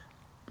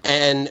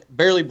and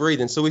barely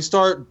breathing. So we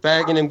start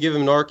bagging him, give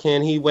him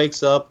Narcan. He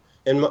wakes up,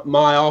 and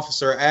my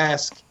officer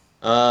asks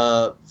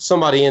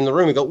somebody in the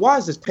room, he go, "Why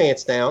is his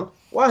pants down?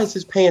 Why is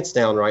his pants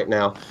down right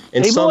now?"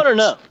 And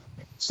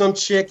some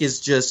chick is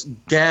just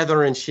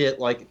gathering shit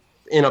like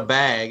in a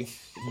bag,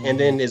 and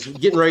then is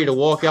getting ready to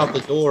walk out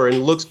the door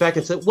and looks back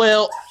and said,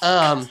 "Well,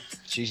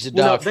 she's a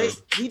doctor.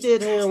 He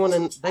did heroin,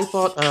 and they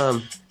thought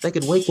they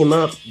could wake him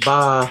up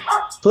by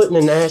putting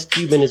an ass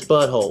cube in his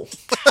butthole."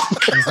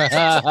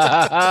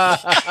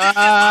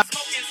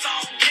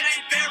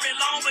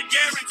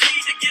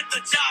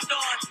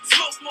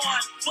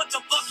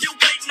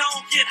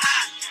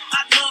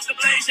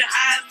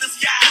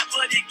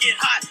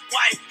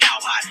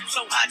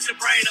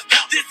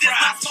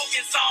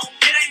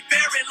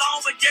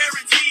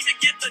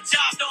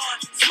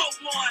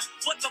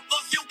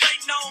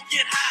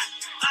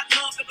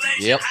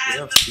 Yep.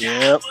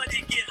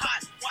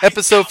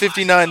 Episode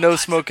 59, No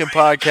Smoking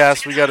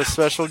Podcast. We got a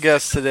special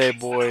guest today,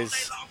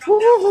 boys.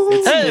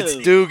 It's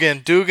Dugan.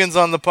 Dugan's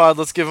on the pod.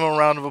 Let's give him a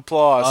round of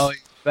applause. Oh,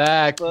 he's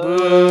back. Thank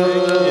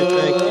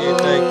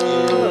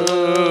you.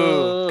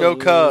 Go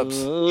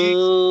Cubs.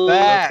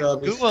 Back. Go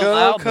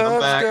Cubs.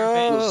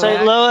 Go.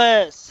 St.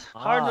 Louis.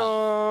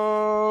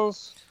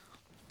 Cardinals.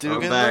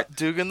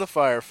 Dugan the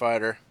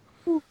firefighter.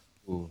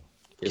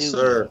 Yes,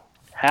 sir.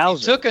 He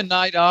took a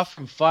night off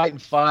from fighting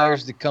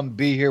fires to come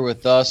be here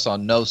with us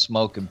on No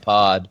Smoking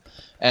Pod,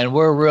 and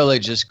we're really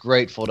just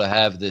grateful to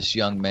have this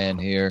young man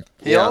here.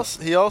 He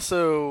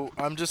also,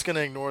 I'm just going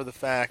to ignore the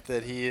fact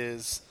that he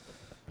is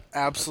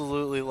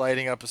absolutely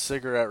lighting up a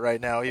cigarette right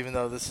now, even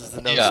though this is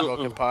the No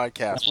Smoking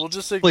Podcast. We'll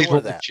just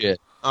ignore that.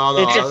 Shit. Oh,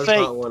 no, It's a there's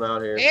fake. not one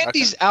out here.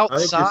 Andy's I think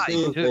outside. you're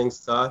seeing things,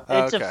 Ty.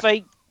 It's Okay. a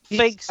fake He's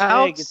snake. It's the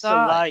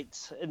outside.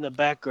 lights in the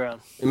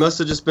background. It must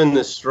have just been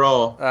this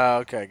straw.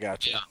 Okay,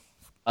 gotcha.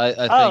 I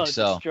think It's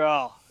so. a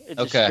straw. It's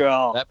Okay, a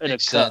straw that in a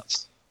makes cup.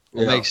 sense.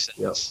 It makes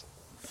sense.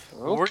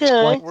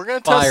 Okay. We're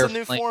going to test Fire a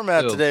new flame,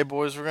 format too. today,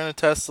 boys. We're going to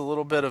test a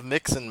little bit of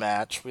mix and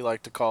match, we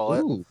like to call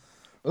it. Ooh.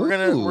 We're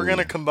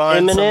gonna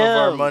combine some of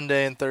our Eminem.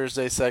 Monday and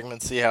Thursday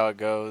segments, see how it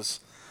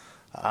goes.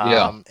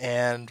 Yeah.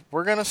 And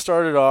we're gonna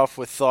start it off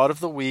with thought of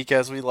the week,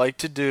 as we like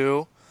to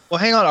do. Well,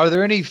 hang on. Are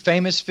there any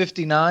famous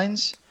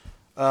 59s?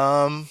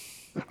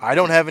 I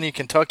don't have any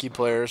Kentucky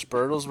players.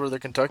 Bertles, were there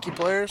Kentucky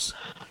players?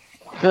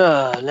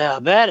 Now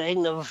that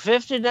ain't number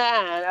 59.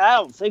 I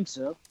don't think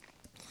so.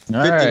 All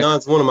right. 59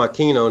 is one of my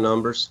Keno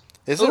numbers.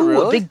 Is it Ooh,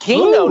 really? a big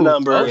Keno Ooh,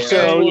 number. okay.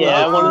 So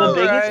yeah, one of the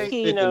biggest Alright.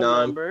 Keno 59.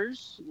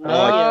 numbers. I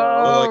like it.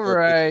 All like that.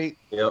 right.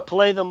 Yep.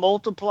 Play the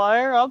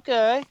multiplier.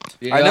 Okay.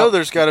 I know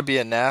there's got to be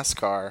a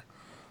NASCAR.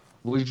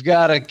 We've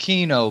got a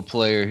Keno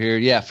player here.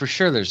 Yeah, for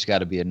sure there's got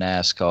to be a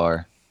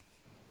NASCAR.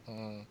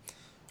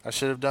 I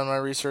should have done my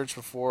research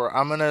before.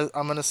 I'm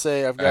gonna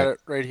say I've got it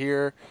right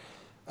here.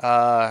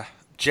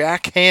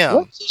 Jack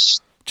Ham.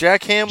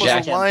 Jack Ham was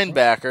Jack a Ham.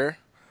 linebacker.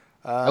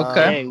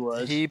 Okay. Yeah, he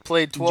was. He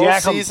played 12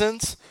 Jack Ham.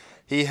 seasons.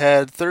 He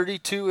had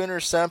 32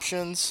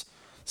 interceptions,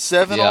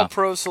 7 Yeah.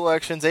 All-Pro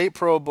selections, 8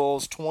 Pro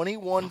Bowls,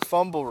 21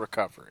 fumble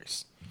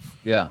recoveries.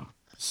 Yeah.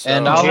 So,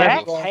 And I'll Jack have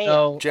everyone Ham.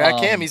 know, Jack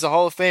Ham, he's a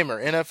Hall of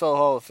Famer, NFL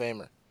Hall of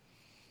Famer.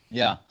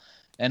 Yeah.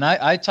 And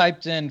I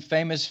typed in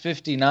famous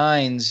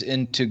 59s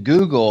into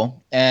Google,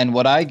 and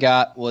what I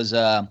got was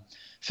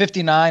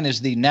 59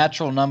 is the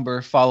natural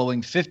number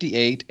following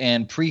 58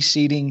 and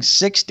preceding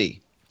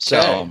 60. So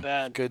Okay.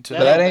 Bad. Good to That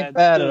know. that ain't ain't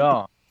bad. bad at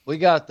all. We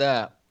got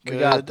that. We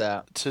got Good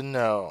that. to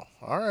know.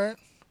 All right.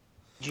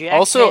 Jack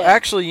Also, Ham.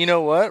 actually, you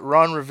know what?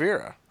 Ron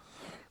Rivera,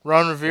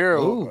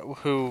 Ooh.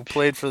 who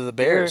played for the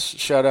Bears.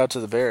 Shout out to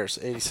the Bears,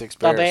 86 The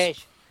Bears.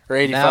 Bears. Or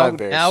 85 Now,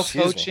 Bears. now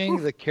excuse me.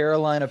 coaching the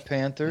Carolina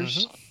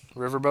Panthers.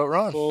 Riverboat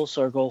Ron. Full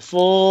circle.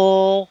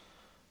 Full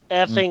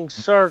effing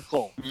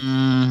circle.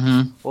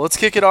 Mm-hmm. Well, let's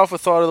kick it off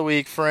with Thought of the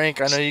Week.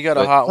 Frank, I know you got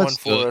a hot one Let's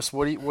do for it. us.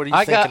 What are you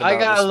I thinking got about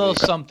a this little week?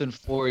 something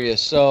for you.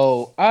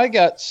 So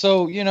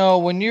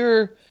when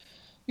you're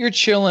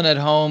chilling at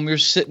home, you're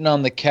sitting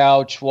on the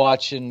couch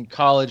watching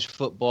college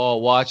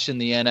football, watching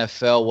the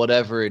NFL,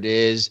 whatever it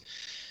is,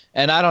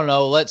 and I don't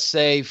know, let's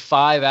say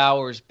 5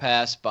 hours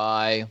pass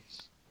by,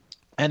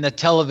 and the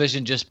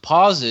television just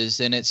pauses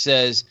and it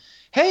says,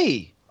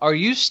 "Hey, are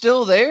you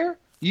still there?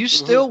 You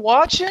still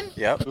watching?"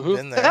 Yep,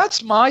 been there.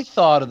 That's my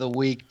thought of the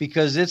week,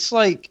 because it's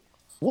like,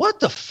 what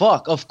the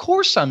fuck? Of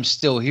course I'm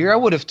still here. I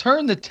would have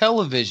turned the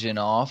television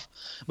off.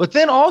 But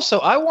then also,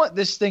 I want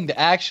this thing to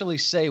actually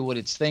say what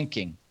it's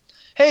thinking.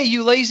 Hey,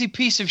 you lazy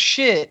piece of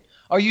shit.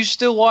 Are you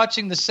still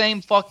watching the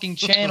same fucking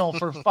channel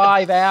for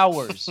 5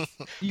 hours?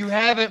 You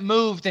haven't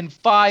moved in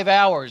 5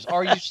 hours.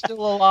 Are you still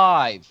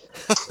alive?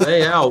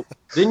 Hey, Al,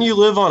 didn't you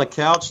live on a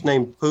couch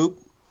named Poop?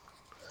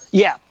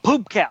 Yeah,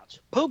 poop couch.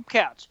 Poop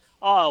couch.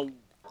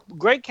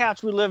 Great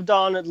couch we lived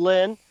on at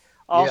Lynn.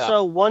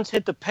 Also, once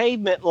hit the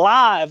pavement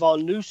live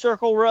on New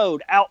Circle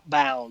Road,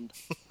 outbound.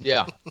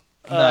 Yeah.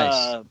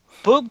 Nice.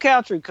 Poop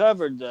couch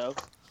recovered, though.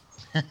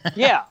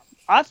 Yeah,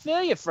 I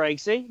feel you,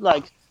 Franksy.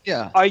 Like,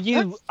 Yeah. are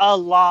you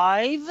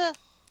alive?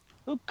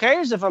 Who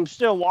cares if I'm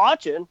still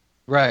watching?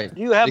 Right.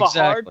 Do you have Exactly.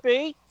 a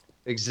heartbeat?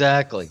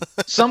 Exactly.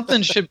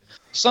 Something should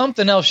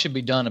Something else should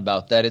be done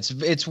about that.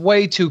 It's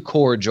way too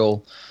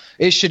cordial.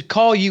 It should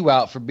call you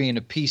out for being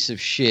a piece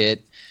of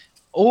shit,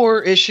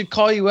 or it should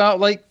call you out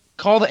like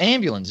call the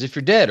ambulance if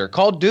you're dead, or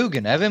call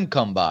Dugan, have him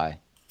come by.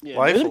 Yeah,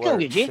 Life dude, come alert,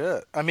 get you.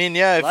 shit. I mean,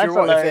 yeah, if Life if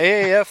alert.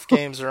 AAF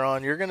games are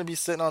on, you're going to be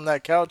sitting on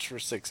that couch for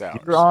 6 hours.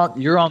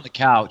 You're on the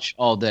couch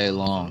all day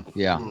long.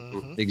 Yeah,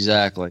 Mhm.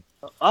 exactly.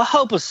 I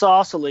hope a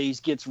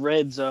Sausalese gets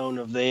red zone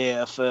of the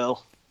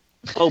AFL.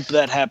 Hope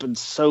that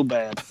happens so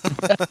bad.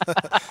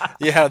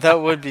 Yeah,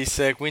 that would be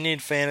sick. We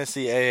need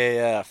fantasy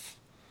AAF.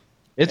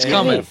 It's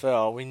coming.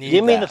 AFL. We need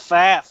Give me that. the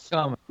FAF.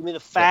 Coming. Give me the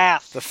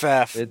FAF. The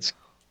FAF. It's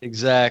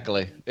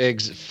exactly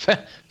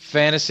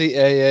fantasy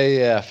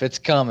AAF. It's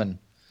coming.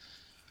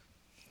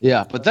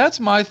 Yeah, but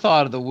that's my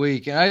thought of the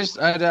week, and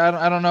I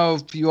don't know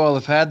if you all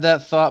have had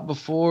that thought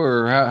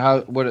before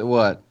or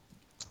what.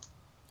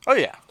 Oh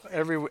yeah,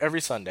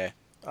 every Sunday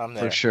I'm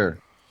there. For sure.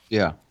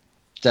 Yeah,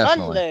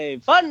 definitely.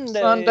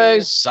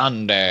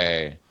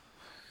 Sunday.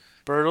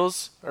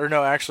 Bertles, or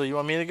no, actually, you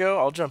want me to go?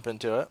 I'll jump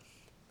into it.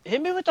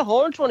 Hit me with the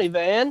horn 20,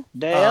 Van.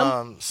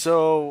 Damn.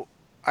 So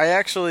I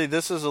actually,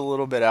 this is a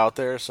little bit out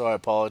there, so I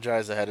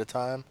apologize ahead of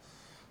time.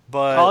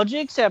 But Apology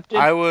accepted.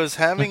 I was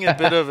having a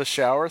bit of a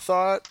shower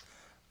thought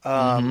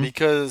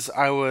because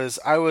I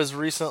was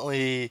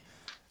recently,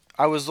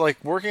 I was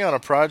like working on a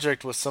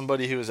project with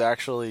somebody who is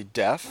actually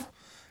deaf,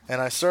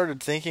 and I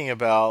started thinking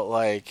about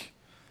like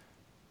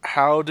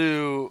how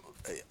do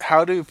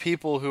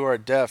people who are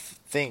deaf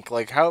think?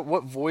 Like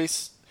what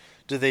voice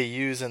do they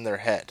use in their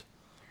head?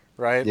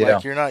 Right? Yeah.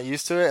 Like you're not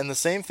used to it. And the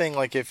same thing,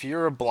 like if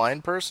you're a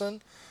blind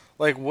person,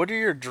 like what do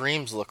your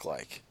dreams look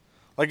like?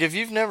 Like if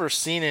you've never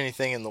seen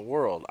anything in the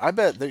world, I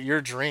bet that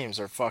your dreams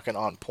are fucking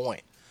on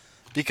point.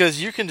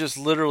 Because you can just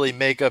literally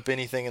make up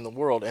anything in the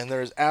world, and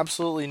there's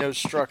absolutely no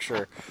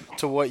structure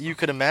to what you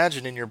could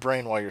imagine in your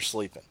brain while you're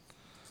sleeping.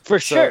 For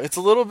So sure. it's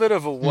a little bit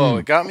of a whoa.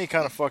 It got me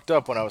kind of fucked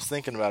up when I was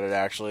thinking about it,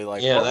 actually.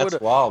 Like, Yeah, what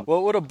that's wild.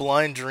 What would a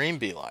blind dream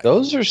be like?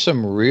 Those are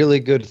some really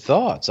good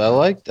thoughts. I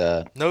like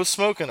that. No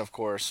smoking, of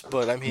course,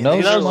 but I mean, No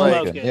these are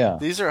smoking. like, Yeah.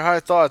 these are high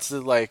thoughts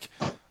that, like,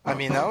 I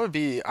mean, that would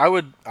be, I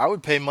would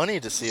pay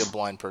money to see a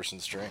blind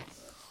person's dream.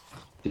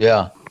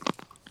 Yeah.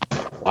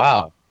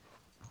 Wow.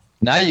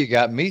 Now you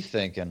got me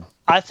thinking.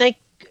 I think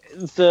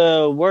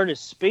the word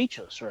is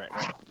speechless right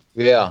now.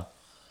 Yeah.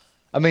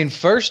 I mean,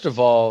 first of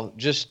all,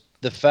 just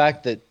the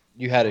fact that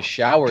you had a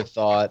shower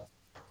thought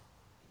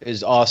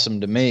is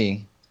awesome to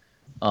me.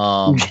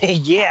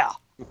 Yeah.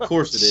 Of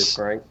course it is,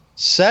 Frank.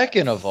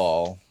 Second of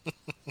all,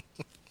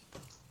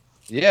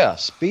 yeah,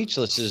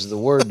 speechless is the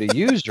word to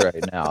use right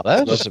now.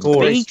 That was Of a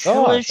great course.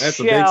 thought. That's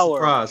a big Shower.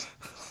 surprise.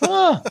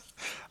 Huh.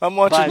 I'm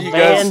By watching you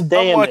Van guys. I'm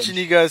Damage. watching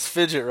you guys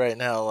fidget right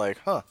now, like,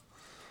 huh?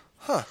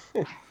 I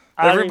don't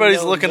Everybody's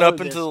even looking know up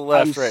and this. to the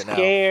left I'm right now.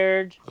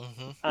 Scared.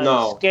 Mhm. I'm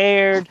No.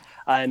 scared.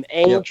 I'm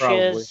Yeah, probably.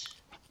 anxious.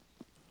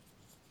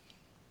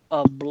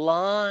 A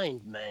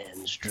blind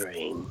man's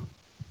dream.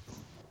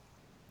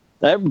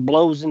 That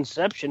blows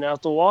Inception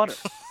out the water.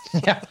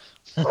 Yeah.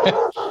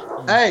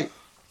 Hey,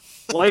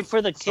 Wait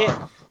for the kick.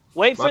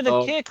 Wait for My the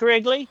dog. kick,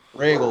 Wrigley.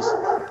 Regals.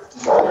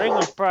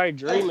 Wrigley's probably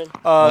dreaming.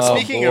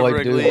 Speaking boy, of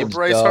Wrigley, Dugan's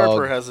Bryce dog.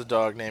 Harper has a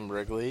dog named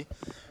Wrigley,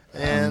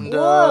 and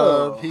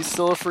Whoa. he's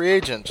still a free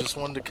agent. Just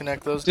wanted to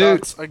connect those Dude.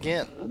 dots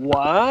again.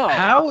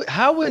 Wow.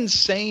 How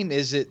insane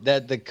is it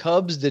that the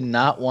Cubs did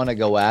not want to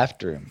go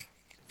after him?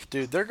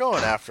 Dude, they're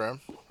going after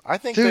him. I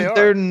think they Dude, are.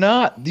 they're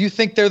not. Do you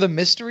think they're the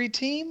mystery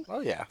team?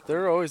 Oh yeah,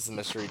 they're always the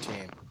mystery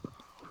team.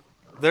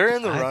 They're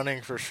in the I-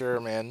 running for sure,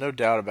 man. No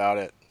doubt about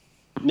it.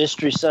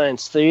 Mystery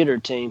Science Theater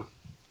team.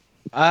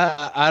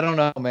 I don't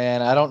know,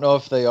 man. I don't know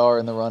if they are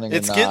in the running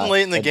It's or not. getting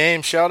late in the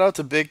game. Shout out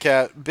to Big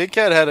Cat. Big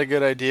Cat had a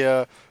good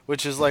idea,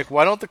 which is like,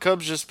 why don't the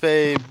Cubs just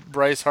pay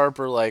Bryce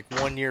Harper like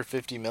 1 year,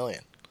 $50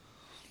 million?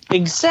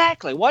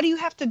 Exactly. Why do you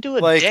have to do a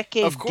Like,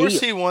 decade of course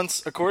deal? he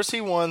wants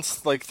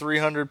like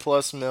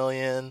 300+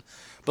 million.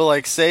 But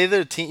like, say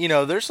the team,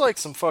 there's like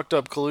some fucked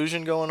up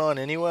collusion going on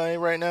anyway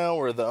right now,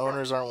 where the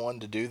owners aren't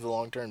wanting to do the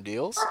long-term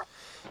deals.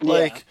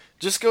 Like,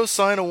 just go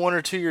sign a 1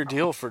 or 2 year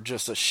deal for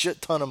just a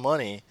shit ton of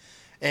money.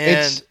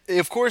 And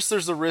of course,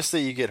 there's the risk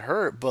that you get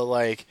hurt, but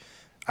like,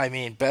 I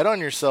mean, bet on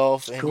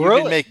yourself, and Screw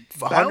you can it. make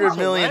 $100 Bounce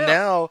million around.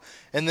 now,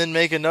 and then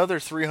make another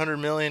 $300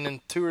 million in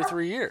 2 or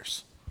 3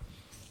 years.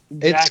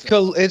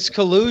 It's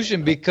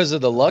collusion because of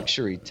the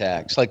luxury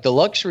tax. Like the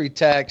luxury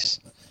tax,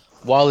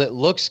 while it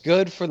looks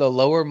good for the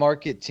lower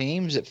market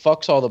teams, it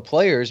fucks all the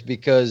players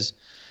because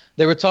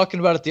they were talking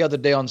about it the other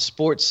day on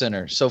Sports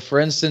Center. So, for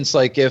instance,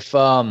 like if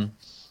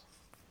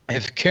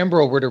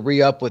Kimbrel were to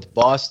re-up with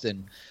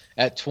Boston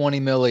at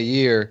 $20 million a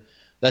year,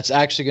 that's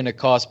actually going to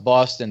cost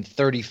Boston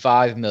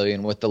 $35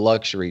 million with the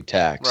luxury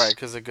tax. Right,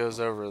 because it goes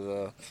over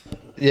the...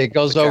 Yeah, it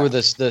goes The over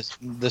cap.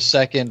 the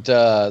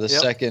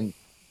second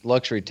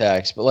luxury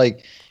tax. But like,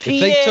 if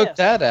they PS. took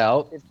that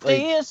out, If like,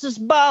 this is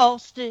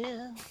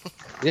Boston,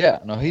 yeah,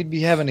 no, he'd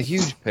be having a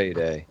huge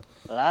payday.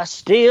 I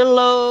still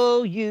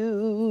owe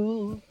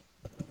you.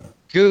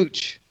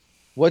 Gooch,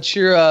 what's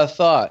your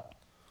thought?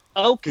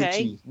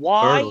 Okay, Gucci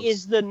why Turtles.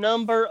 is the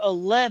number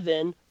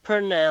 11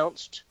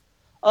 pronounced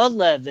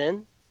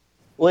 11?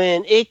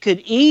 when it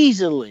could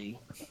easily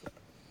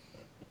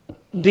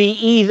be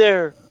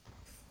either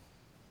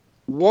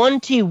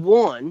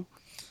 1T1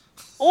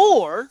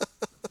 or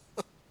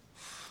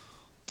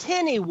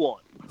 10E1.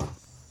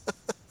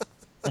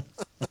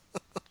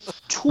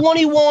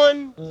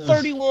 21,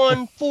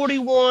 31,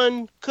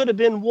 41 could have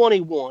been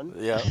 1E1.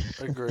 Yeah,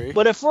 agree.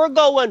 But if we're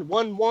going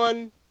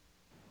 1-1,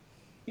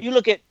 you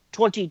look at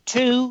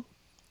 22,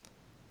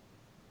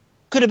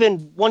 could have been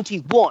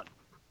 1T1.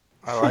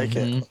 I like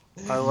it.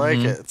 I like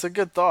it. It's a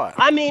good thought.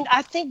 I mean,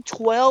 I think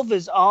 12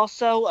 is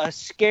also a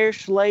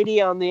scarce lady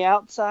on the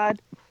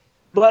outside,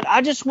 but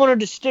I just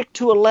wanted to stick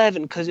to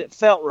 11 because it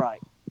felt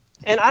right.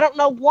 And I don't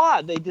know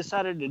why they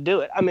decided to do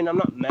it. I mean, I'm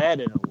not mad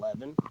at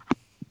 11.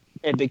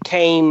 It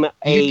became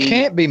You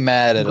can't be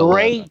mad at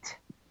great 11.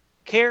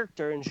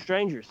 character in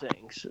Stranger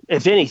Things,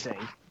 if anything,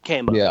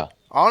 came up. Yeah.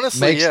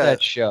 Honestly, Makes yeah.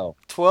 that show.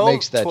 12,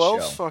 Makes that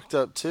 12's show. fucked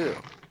up too.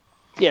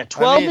 Yeah,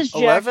 12 is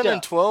jacked 11 up.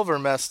 and 12 are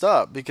messed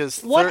up because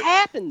What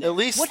happened there? At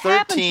least What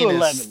happened 13 to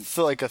is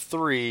 11? like a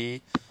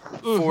 3,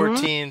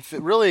 14,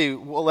 really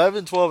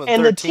 11, 12, and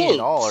And the 13 teens.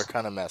 all are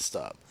kind of messed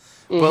up.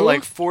 But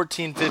like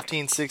 14,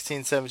 15,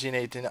 16, 17,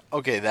 18,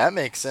 okay, that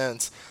makes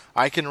sense.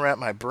 I can wrap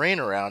my brain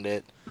around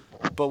it.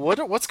 But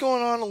what's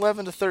going on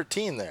 11 to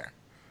 13 there?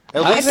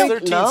 At least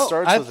 13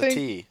 starts with a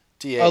T.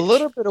 TH. A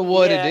little bit of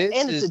what Yeah, it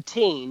and is it's a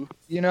teen.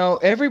 you know,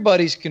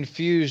 everybody's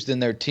confused in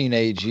their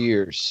teenage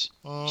years.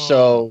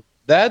 So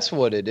that's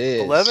what it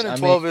is. 11 and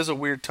 12 is a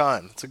weird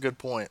time. That's a good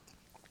point.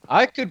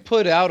 I could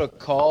put out a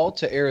call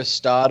to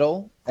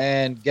Aristotle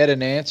and get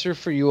an answer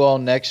for you all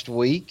next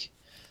week.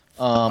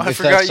 I if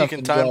forgot that's you can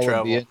something time y'all would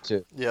travel. be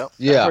into. Yep. I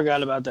Yeah.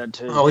 forgot about that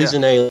too. Oh, he's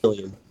an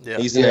alien. Yeah.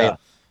 He's an alien.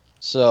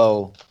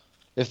 So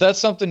if that's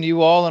something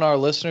you all and our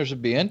listeners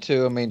would be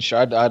into, I mean,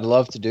 I'd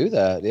love to do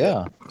that.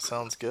 Yeah.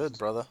 Sounds good,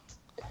 brother.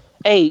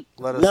 8,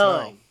 Let us 9,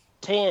 know.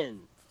 10,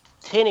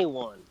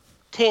 10E1,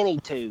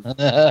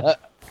 10E2.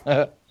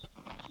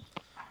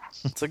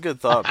 It's a good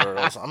thought,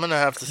 Burtles. I'm going to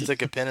have to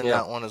stick a pin in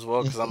that one as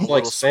well because I'm a It's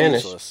like little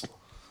Spanish. speechless.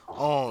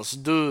 Oh, let's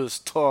do this.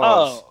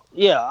 Toss. Oh,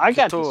 yeah, I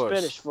got the Tours.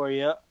 Spanish for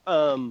you.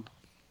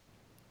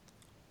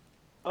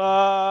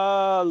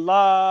 La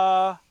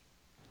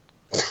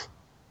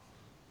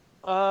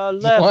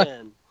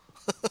 11.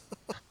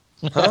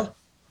 Huh?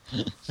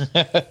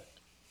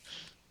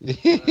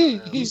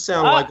 You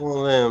sound like one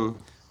of them.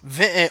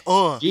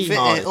 21.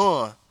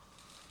 Jihadist.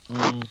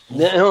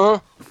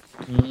 21.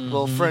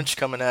 Little French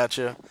coming at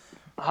you.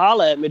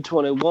 Holla at me,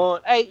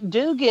 21. Hey,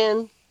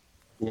 Dugan,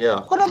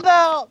 Yeah. what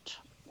about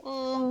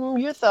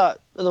your thought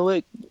of the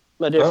week,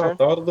 my dear Oh, friend?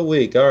 thought of the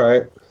week. All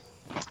right.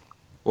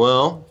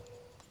 Well,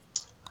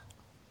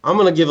 I'm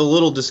going to give a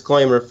little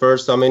disclaimer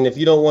first. I mean, if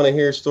you don't want to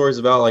hear stories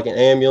about like an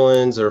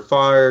ambulance or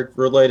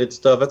fire-related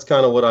stuff, that's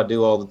kind of what I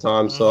do all the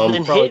time. So I'm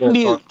Then probably hit going to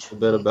mute. talk a little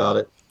bit about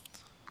it.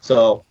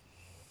 So,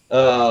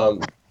 you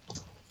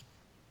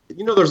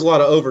know, there's a lot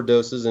of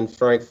overdoses in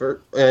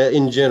Frankfurt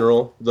in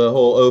general, the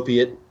whole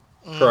opiate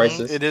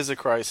crisis. It is a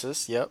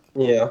crisis. Yep.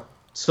 Yeah.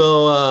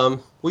 So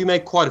we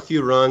make quite a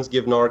few runs,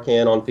 give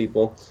Narcan on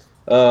people.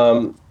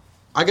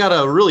 I got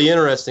a really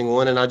interesting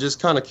one, and I'm just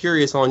kind of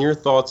curious on your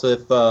thoughts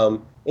if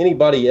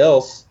anybody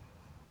else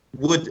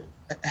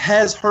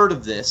has heard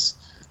of this.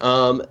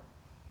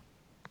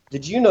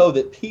 Did you know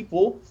that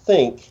people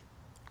think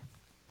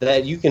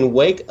that you can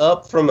wake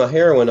up from a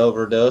heroin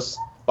overdose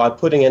by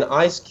putting an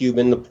ice cube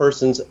in the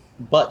person's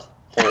butt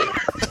hole?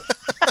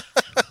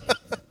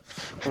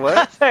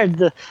 What?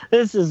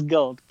 This is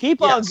gold.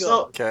 Keep on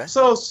going. Okay.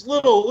 So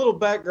little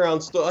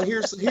background story.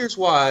 Here's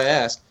why I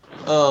asked.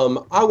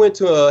 I went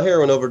to a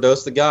heroin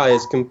overdose. The guy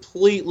is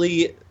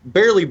completely,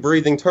 barely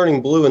breathing,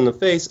 turning blue in the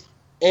face,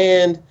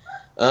 and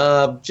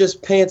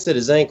just pants at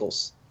his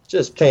ankles.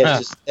 Just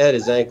pants just at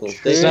his ankles.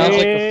 Sounds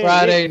like a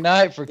Friday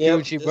night for Yep,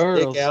 Coochie just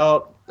Burtles. stick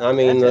out. I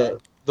mean,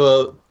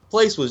 the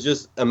place was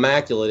just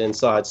immaculate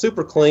inside,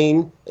 super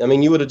clean. I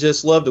mean, you would have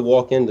just loved to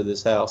walk into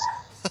this house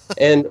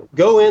and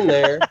go in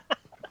there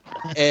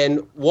and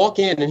walk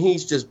in, and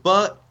he's just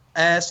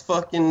butt-ass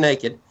fucking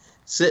naked,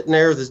 sitting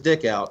there with his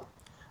dick out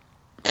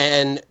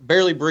and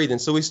barely breathing.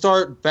 So we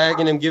start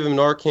bagging him, give him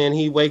Narcan.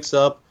 He wakes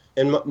up,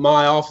 and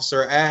my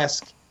officer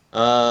asks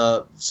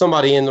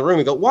somebody in the room,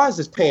 he go, why is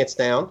his pants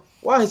down?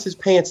 Why is his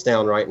pants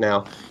down right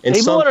now? And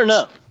People want to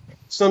know.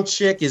 some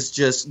chick is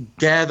just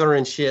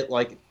gathering shit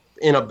like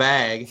in a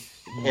bag,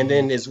 and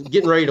then is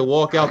getting ready to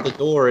walk out the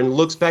door and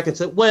looks back and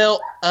said, well,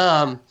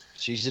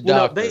 She's a you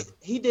know, doctor.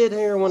 he did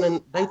heroin,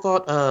 and they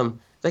thought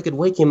they could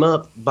wake him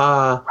up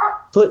by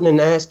putting an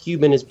ass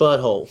cube in his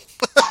butthole.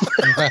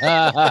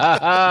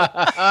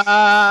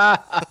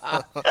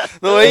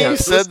 The way you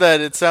said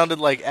that, it sounded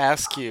like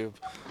ass cube.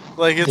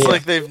 Like it's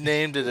like they've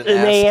named it an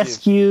ass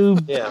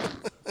cube. Yeah.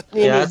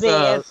 Yeah,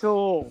 it's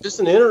just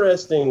an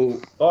interesting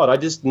thought. I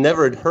just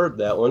never had heard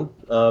that one.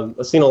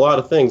 I've seen a lot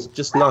of things,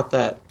 just not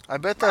that. I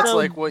bet that's So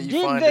like what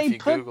you find Did if they you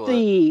put Google it.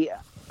 the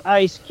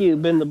ice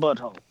cube in the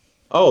butthole?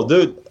 Oh,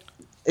 dude,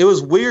 it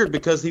was weird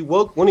because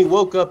when he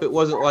woke up, it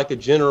wasn't like a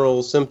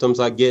general symptoms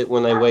I get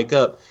when I wake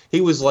up.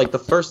 He was like, the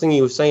first thing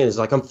he was saying is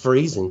like, I'm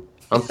freezing.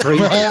 I'm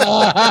freezing.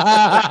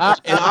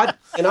 and I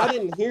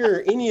didn't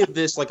hear any of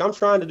this. Like, I'm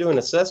trying to do an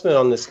assessment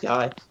on this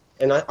guy,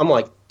 and I'm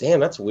like, damn,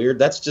 that's weird.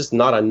 That's just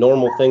not a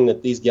normal thing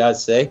that these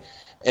guys say.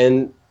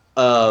 And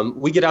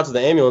we get out to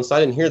the ambulance. I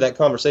didn't hear that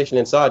conversation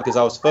inside because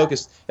I was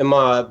focused. And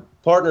my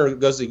partner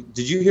goes,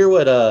 "Did you hear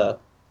what the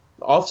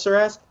officer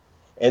asked?"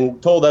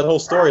 And told that whole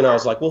story. And I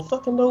was like, well,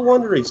 fucking no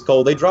wonder he's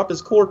cold. They dropped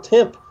his core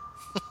temp.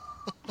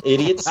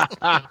 Idiots.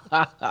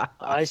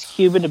 Ice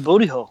cube in the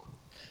booty hole.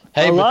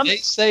 Hey, but they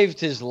saved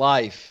his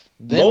life.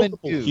 Them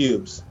Multiple and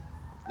cubes.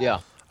 Yeah.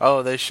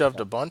 Oh, they shoved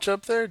a bunch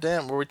up there?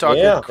 Damn, were we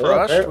talking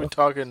crushed? Yeah, we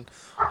talking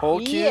whole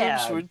cubes?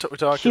 Yeah, We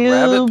talking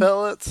rabbit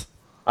pellets?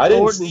 I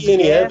didn't Gordon's see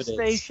any gas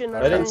evidence. station,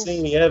 I didn't see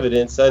any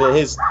evidence.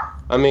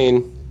 I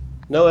mean,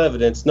 no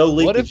evidence, no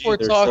leakage. What if we're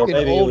either, talking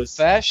so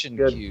old-fashioned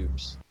good.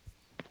 cubes?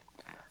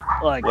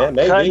 Like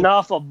maybe. cutting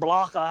off a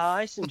block of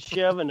ice and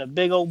shoving a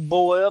big old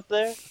boy up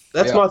there?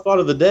 That's my thought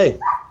of the day.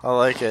 I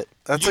like it.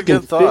 That's a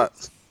good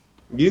thought.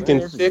 You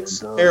can fix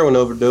heroin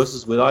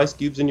overdoses with ice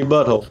cubes in your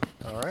butthole.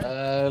 All right.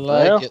 I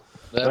like it.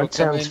 That'll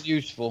come in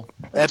useful.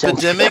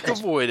 Epidemic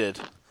avoided.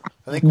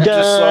 I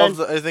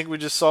think we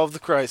just solved the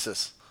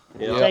crisis.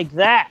 Yeah. Take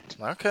that.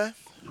 Okay.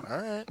 All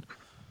right.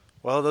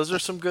 Well, those are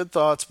some good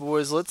thoughts,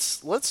 boys.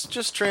 Let's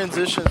just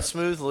transition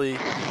smoothly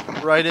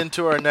right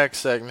into our next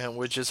segment,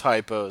 which is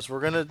hypos. We're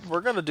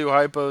gonna do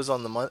hypos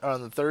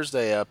on the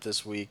Thursday app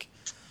this week,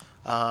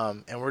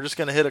 and we're just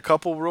gonna hit a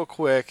couple real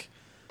quick,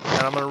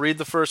 and I'm gonna read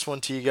the first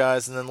one to you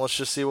guys, and then let's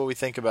just see what we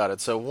think about it.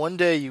 So one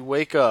day you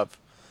wake up,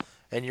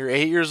 and you're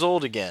 8 years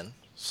old again.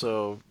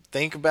 So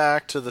think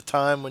back to the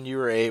time when you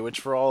were 8,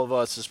 which for all of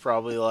us is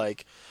probably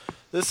like,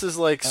 this is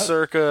like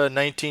circa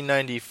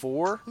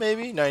 1994,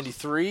 maybe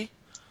 93.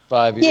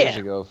 5 years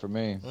ago for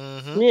me.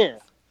 Mm-hmm. Yeah.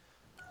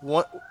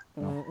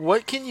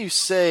 What can you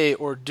say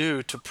or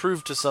do to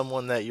prove to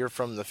someone that you're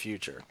from the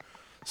future?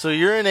 So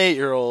you're an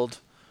 8-year-old.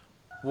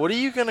 What are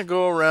you going to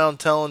go around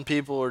telling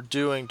people or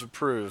doing to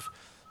prove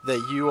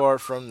that you are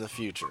from the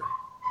future?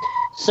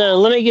 So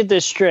let me get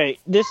this straight.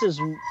 This is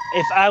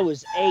if I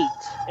was 8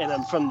 and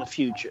I'm from the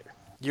future.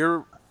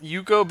 You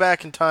go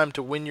back in time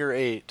to when you're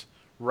 8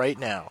 right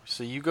now.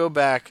 So you go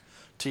back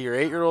to your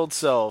 8-year-old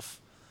self,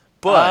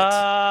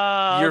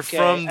 but you're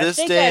from this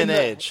day and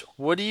age.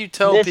 What do you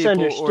tell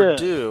people or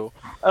do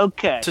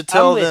to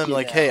tell them,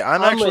 like, hey,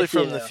 I'm actually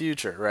from the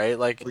future, right?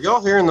 Like, Are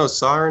y'all hearing those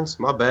sirens?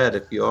 My bad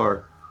if you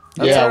are.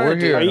 Yeah, we're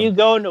here. Are you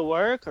going to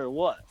work or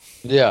what?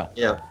 Yeah.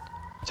 Yeah.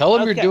 Tell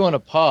them you're doing a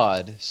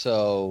pod,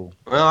 so...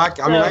 Well, I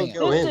can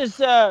go in.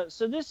 So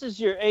this is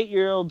your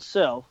 8-year-old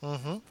self.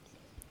 Mm-hmm.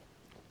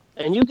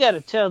 And you got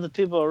to tell the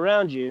people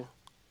around you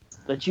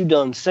that you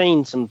done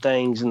seen some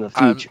things in the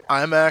future.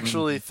 I'm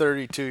actually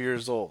 32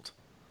 years old.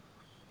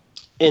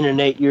 In an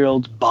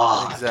 8-year-old's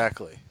body.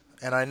 Exactly.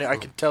 And I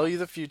can tell you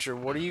the future.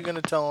 What are you going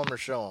to tell them or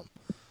show them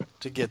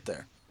to get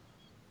there?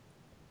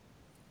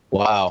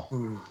 Wow.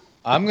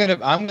 I'm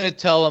gonna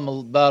tell them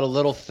about a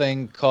little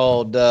thing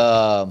called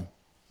the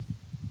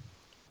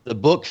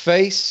book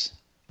face.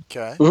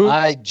 Okay.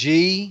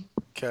 IG.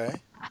 Okay.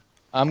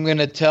 I'm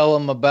gonna tell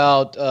them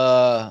about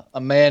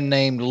a man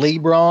named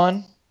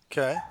LeBron.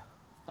 Okay.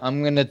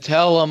 I'm gonna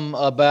tell them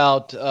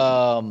about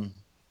I'm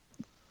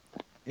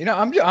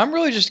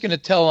really just gonna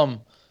tell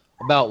them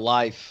about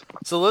life.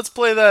 So let's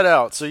play that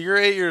out. So you're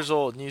 8 years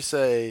old and you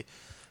say,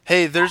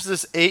 hey, there's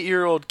this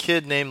 8-year-old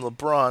kid named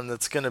LeBron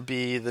that's going to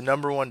be the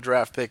 #1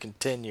 draft pick in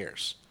 10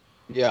 years.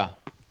 Yeah.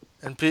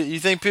 And you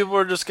think people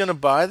are just going to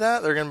buy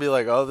that? They're going to be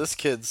like, oh, this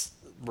kid's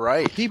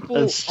right.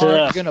 People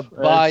aren't going to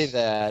buy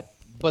that,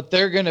 but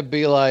they're going to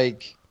be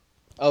like,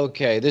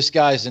 okay, this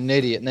guy's an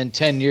idiot. And then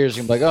 10 years,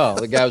 you're going to be like, oh,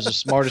 the guy was the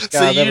smartest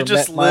guy I've ever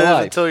met in my life. So you just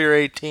live until you're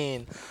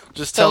 18,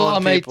 just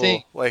telling people,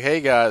 18. like,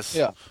 hey, guys,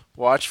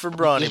 watch for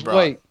Bronny just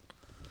Bron.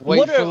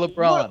 Wait for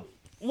LeBron.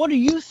 What are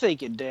you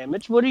thinking,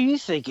 Damage? What are you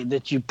thinking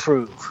that you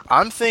prove?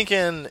 I'm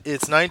thinking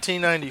it's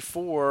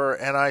 1994,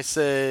 and I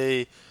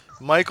say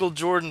Michael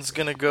Jordan's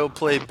going to go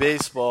play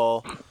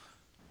baseball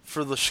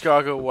for the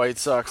Chicago White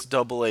Sox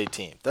AA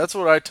team. That's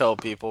what I tell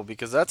people,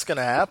 because that's going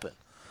to happen.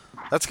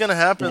 That's going to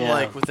happen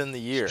like within the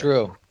year. It's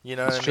true. You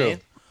know what I mean?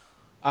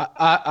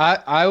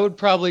 I would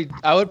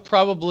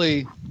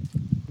probably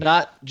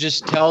not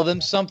just tell them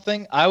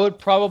something. I would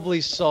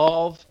probably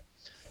solve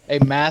a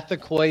math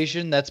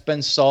equation that's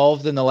been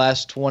solved in the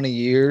last 20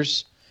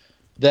 years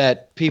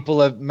that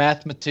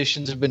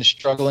mathematicians have been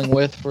struggling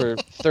with for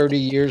 30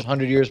 years,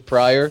 100 years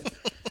prior.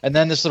 And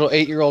then this little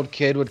 8-year-old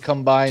kid would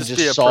come by and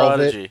just solve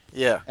prodigy. it.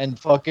 Yeah. And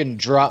fucking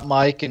drop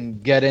mic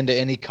and get into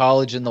any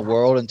college in the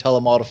world and tell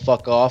them all to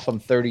fuck off. I'm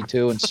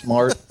 32 and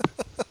smart.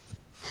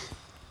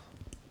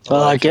 I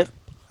like it.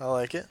 I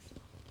like it.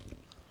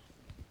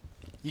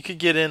 You could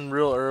get in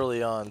real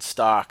early on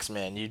stocks,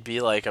 man. You'd be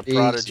like a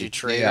prodigy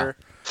trader.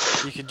 Yeah.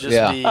 You could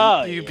just be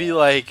be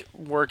like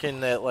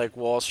working at like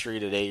Wall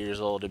Street at 8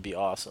 years old. It'd be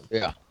awesome.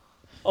 Yeah.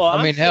 Oh,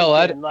 I mean, hell,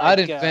 I'd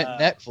invent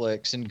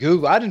Netflix and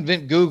Google. I'd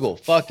invent Google.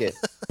 Fuck it.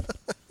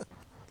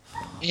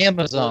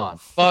 Amazon.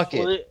 Fuck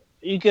it. Well,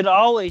 you could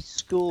always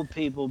school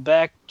people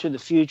back to the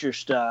future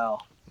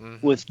style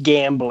with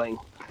gambling.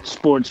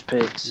 sports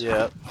picks.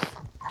 Yeah.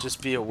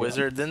 Just be a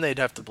wizard. Then they'd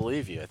have to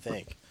believe you, I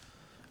think.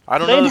 I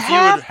don't They'd know if you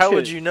have would. How to.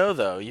 would you know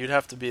though? You'd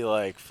have to be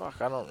like,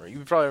 fuck. I don't. You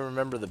would probably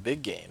remember the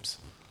big games.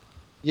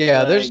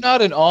 Yeah, there's Like-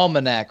 not an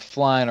almanac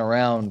flying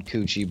around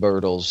Coochie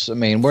Birtles. I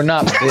mean, we're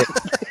not big.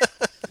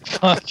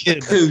 Fucking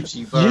Coochie Did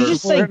you birds.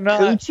 just say We're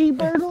not- coochie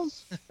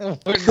birtles? we're not.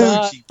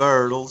 Coochie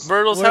birds.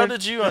 Birtles, how We're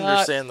did you not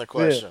understand the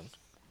question?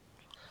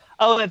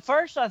 Oh, at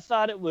first I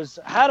thought it was,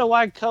 how do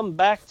I come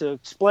back to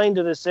explain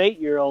to this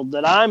 8-year-old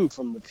that I'm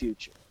from the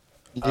future?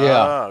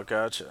 Yeah, Oh,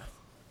 gotcha.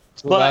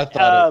 that's what I But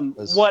thought it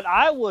was. what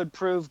I would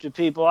prove to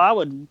people, I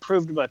would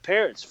prove to my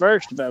parents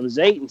first if I was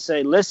 8 and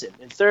say, listen,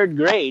 in 3rd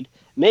grade,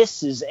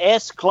 Mrs.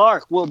 S.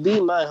 Clark will be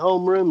my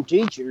homeroom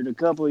teacher in a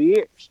couple of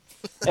years.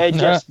 And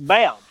just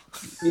bam,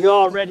 you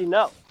already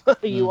know.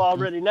 You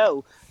already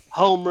know.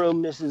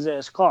 Homeroom Mrs.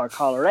 S. Clark,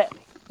 holler at me.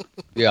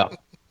 Yeah,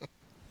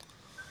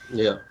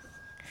 Yeah.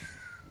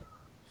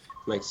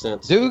 Makes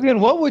sense. Dugan,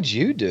 what would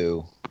you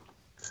do?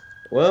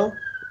 Well,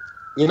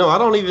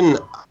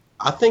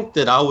 I think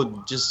that I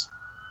would just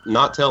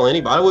not tell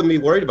anybody. I wouldn't be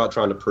worried about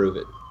trying to prove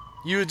it.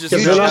 You would just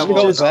Because You then I just could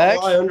go just back?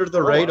 fly under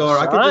the radar.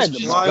 I could outside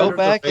just the fly Go under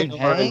back the and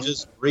radar and hang?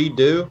 just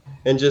redo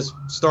and just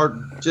start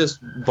just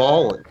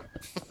balling.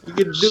 You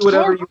can do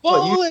whatever you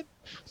want.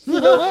 You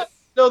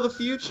know the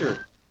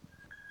future.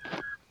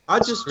 I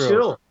just True.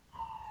 chill.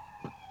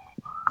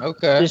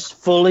 Okay. Just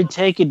fully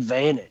take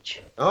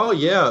advantage. Oh,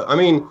 yeah. I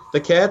mean, the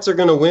Cats are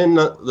going to win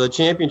the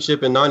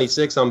championship in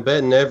 96. I'm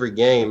betting every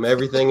game,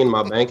 everything in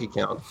my bank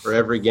account for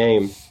every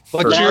game.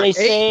 But For you're 96,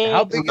 8.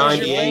 How big is your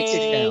 98,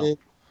 bank account?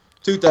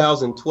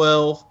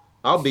 2012,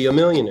 I'll be a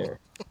millionaire.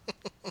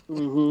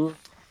 Mm-hmm.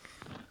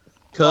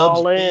 Cubs,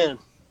 All in.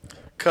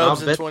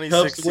 Cubs I'll in bet the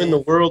Cubs to 2016. win the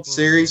World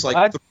Series like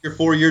I- 3 or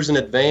 4 years in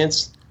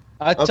advance.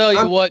 I tell you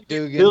I'm what, a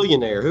Dugan.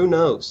 billionaire. Who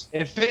knows?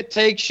 If it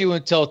takes you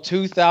until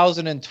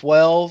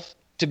 2012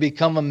 to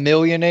become a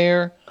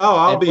millionaire, Oh,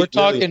 I'll and be. we're a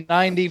billionaire. talking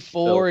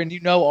 94, and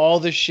you know all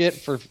this shit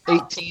for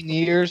 18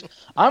 years,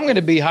 I'm going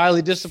to be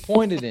highly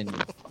disappointed in you.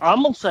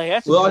 I'm going to say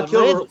that's Well, a I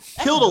good living.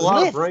 killed a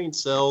lot of brain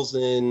cells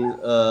in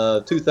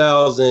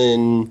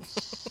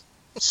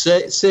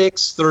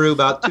 2006 through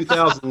about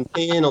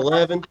 2010,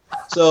 11.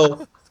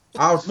 So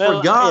I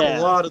forgot yeah.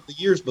 a lot of the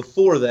years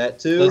before that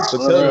too, That's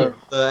because true. of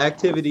the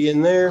activity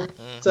in there.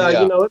 So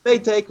Yeah. it may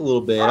take a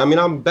little bit. I mean,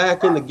 I'm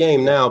back in the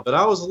game now, but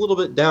I was a little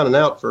bit down and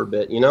out for a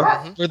bit.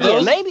 For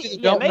those maybe- of you who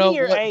yeah, don't maybe know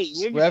you're what 8,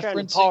 he's you're just trying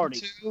to referencing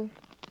party. to,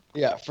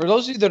 yeah, for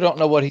those of you that don't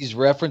know what he's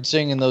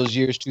referencing in those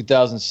years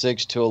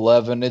 2006 to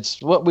 11,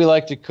 it's what we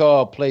like to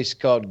call a place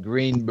called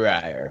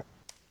Greenbrier.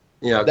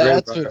 Yeah,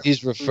 That's Grandpa. what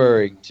he's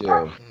referring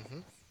to.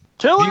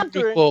 200.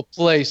 Beautiful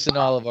place in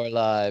all of our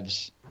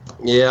lives.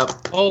 Yeah,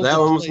 Oh, that the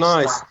one was place in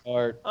nice. our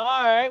heart.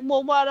 All right.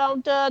 Well, why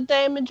don't,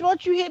 Damage, why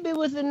don't you hit me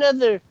with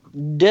another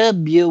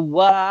WYR?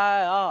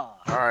 All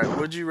right.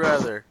 Would you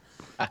rather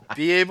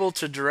be able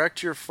to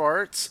direct your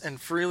farts and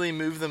freely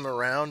move them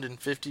around in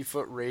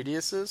 50-foot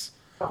radiuses,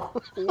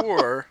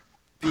 or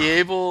be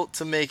able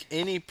to make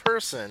any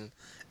person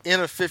in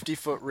a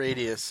 50-foot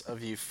radius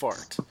of you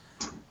fart?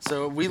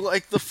 So we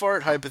like the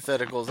fart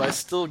hypotheticals. I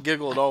still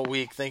giggled all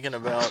week thinking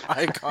about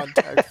eye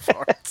contact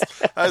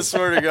farts. I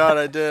swear to God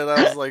I did.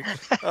 I was like,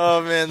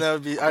 oh man, that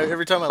would be...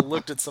 every time I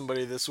looked at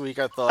somebody this week,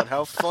 I thought,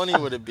 how funny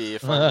would it be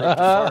if I ripped a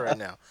fart right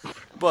now?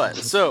 But,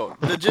 so,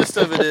 the gist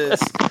of it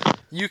is,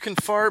 you can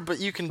fart, but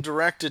you can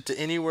direct it to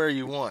anywhere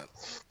you want.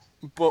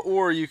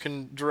 Or you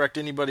can direct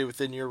anybody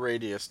within your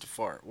radius to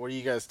fart. What are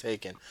you guys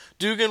taking?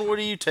 Dugan, what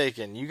are you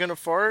taking? You gonna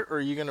fart, or are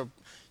you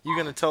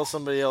gonna tell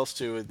somebody else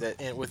to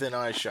that within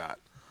eye shot?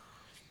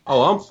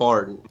 Oh, I'm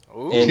farting.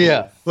 Ooh. And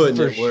Yeah, putting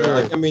for it where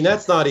sure. I mean,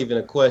 that's not even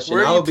a question.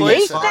 Where are you I'll be a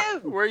placing fi-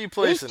 it? Where are you He's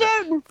placing it?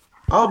 shooting.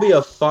 I'll be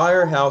a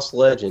firehouse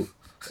legend.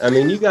 I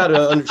mean, you got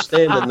to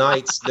understand the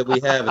nights that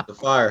we have at the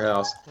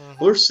firehouse.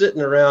 We're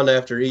sitting around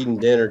after eating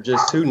dinner,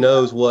 just who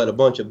knows what, a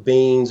bunch of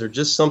beans or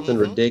just something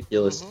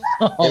ridiculous.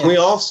 And we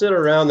all sit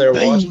around there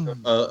watching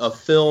a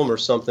film or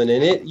something,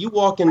 and you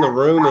walk in the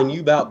room and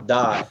you about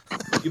die.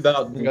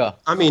 Yeah.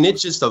 I mean,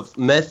 it's just a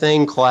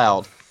methane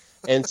cloud.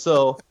 And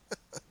so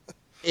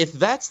if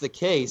that's the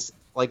case,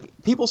 like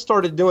people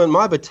started doing,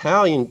 my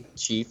battalion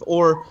chief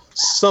or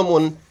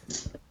someone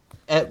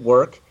at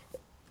work,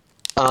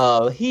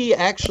 he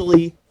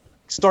actually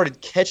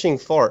started catching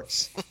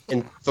farts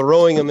and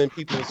throwing them in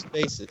people's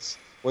faces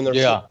when they're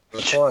Yeah.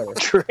 sitting in the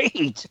recliner.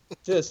 Great.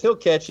 Just he'll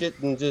catch it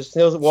and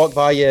he'll walk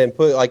by you and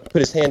put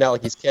his hand out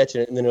like he's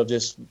catching it, and then he'll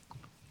just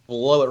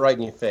blow it right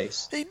in your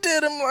face. He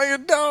did him like a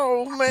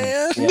dog,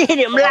 man. Hit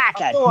him like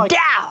I a feel like-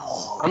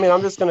 dog. I mean,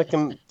 I'm just gonna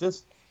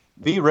just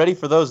be ready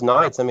for those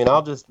nights. I mean,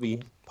 I'll just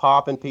be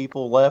popping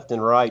people left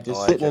and right, just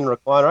I like sitting in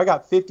recliner. I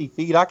got 50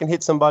 feet. I can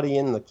hit somebody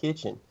in the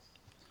kitchen.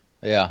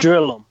 Yeah.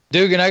 Drill him.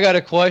 Dugan, I got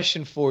a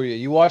question for you.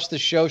 You watch the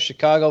show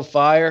Chicago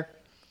Fire?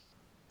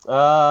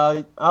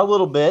 A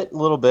little bit.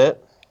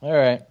 All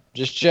right.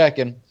 Just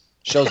checking.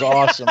 Show's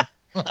awesome.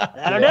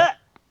 That'll do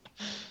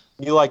it.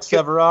 You like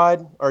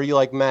Severide or you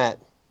like Matt?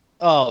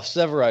 Oh,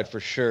 Severide for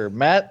sure.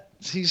 Matt,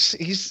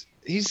 he's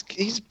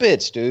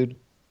bits, dude.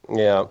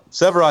 Yeah,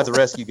 Severide's a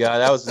rescue guy.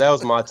 That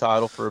was my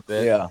title for a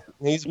bit. Yeah.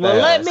 He's Well,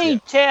 badass. let me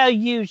tell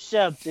you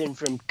something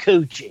from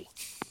Coochie.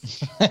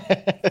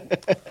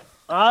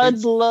 I'd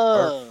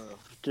love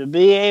to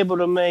be able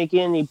to make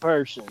any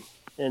person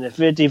in a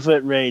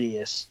 50-foot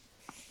radius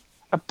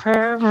a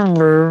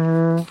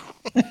pervert.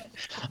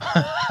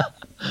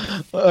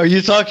 Are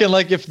you talking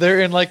like if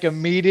they're in like a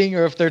meeting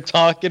or if they're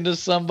talking to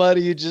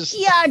somebody, you just...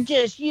 Yeah,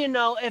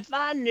 if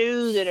I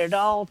knew that at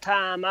all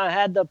time I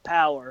had the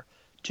power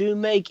to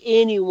make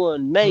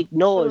anyone make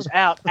noise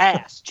out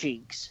ass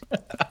cheeks.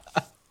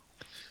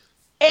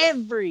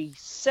 Every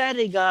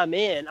setting I'm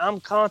in, I'm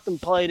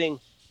contemplating,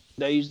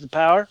 do I use the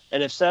power?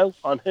 And if so,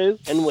 on who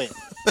and when?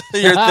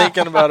 You're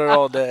thinking about it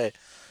all day.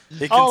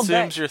 It All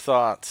consumes day. your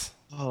thoughts.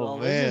 Oh, Well,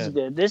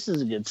 man. This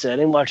is a good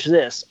setting. Watch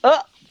this.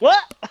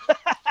 What?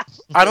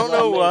 I don't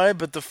know why,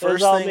 but the That's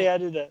first all thing me. I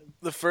did that.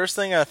 the first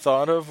thing I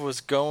thought of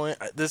was going.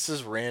 This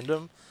is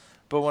random,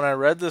 but when I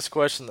read this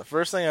question, the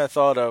first thing I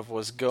thought of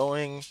was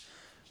going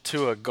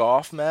to a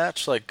golf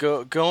match, like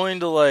going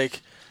to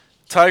like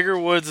Tiger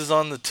Woods is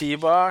on the tee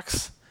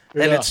box,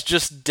 and Yeah. it's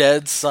just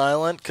dead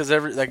silent because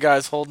that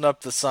guy's holding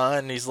up the sign,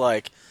 and he's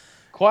like,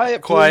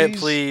 Quiet,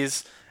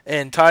 please,"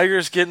 and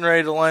Tiger's getting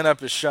ready to line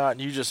up his shot,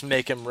 and you just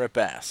make him rip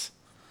ass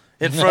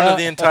in front of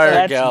the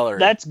entire gallery.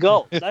 That's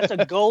gold. That's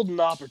a golden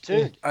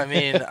opportunity. I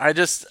mean,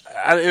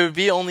 it would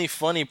be only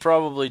funny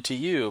probably to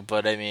you,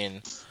 but I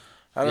mean,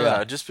 I don't know,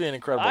 it'd just be an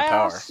incredible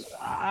power.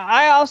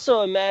 I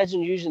also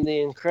imagine using the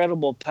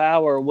incredible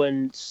power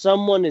when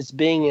someone is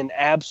being an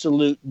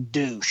absolute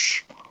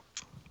douche.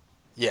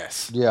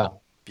 Yes. Yeah.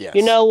 Yes.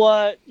 You know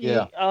what?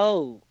 Yeah.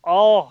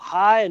 All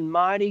high and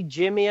mighty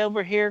Jimmy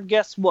over here.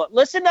 Guess what?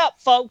 Listen up,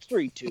 folks.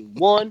 3, 2,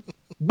 1.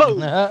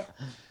 Boom.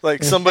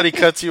 Like somebody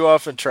cuts you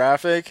off in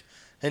traffic,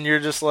 and you're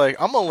just like,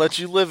 I'm gonna let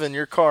you live in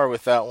your car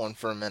with that one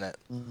for a minute.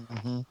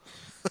 Mm-hmm.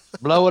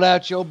 Blow it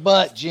out your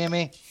butt,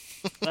 Jimmy.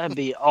 That'd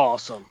be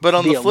awesome. But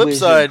on Be the a flip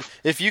wizard. side,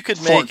 if you could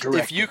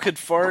director.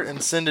 fart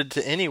and send it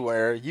to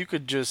anywhere, you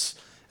could just,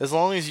 as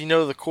long as you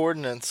know the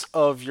coordinates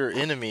of your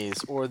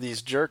enemies or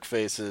these jerk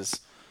faces,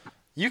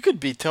 you could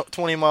be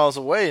 20 miles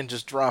away and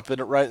just drop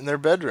it right in their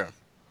bedroom.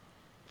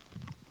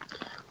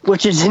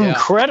 Which is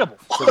incredible.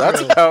 So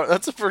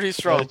that's a pretty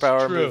strong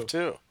power true. move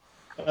too.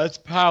 That's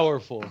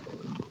powerful.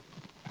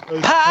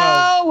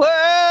 Power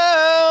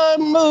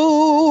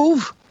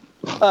move.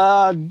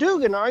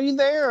 Dugan, are you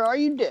there? Or are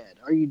you dead?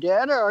 Are you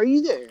dead or are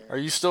you there? Are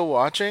you still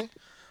watching?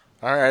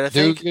 All right, I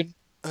think Dugan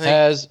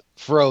has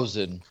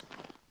frozen.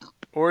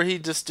 or he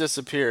just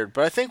disappeared.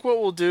 But I think what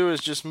we'll do is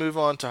just move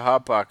on to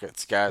Hot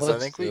Pockets, guys. I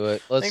think we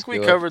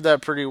covered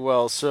that pretty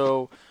well.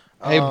 So,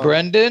 hey,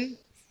 Brendan.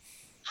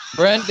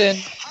 Brendan.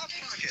 Hot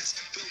Pockets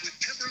filled with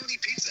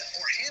pepperoni pizza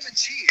or ham and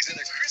cheese in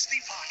a crispy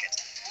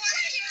pocket.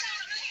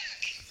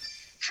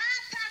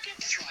 Hot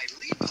Pockets.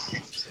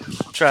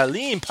 Try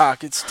lean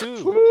pockets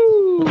too.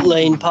 Woo.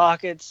 Lane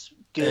pockets,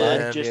 good,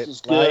 Yeah, just it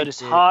as good liked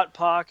as it. Hot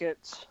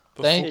Pockets.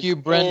 Thank you,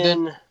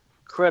 Brendan.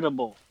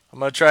 Incredible. I'm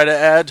gonna try to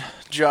add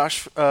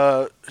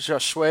Joshua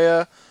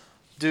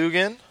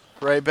Dugan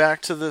right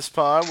back to this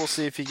pod. We'll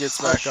see if he gets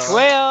back on.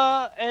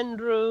 Joshua,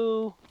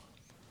 Andrew.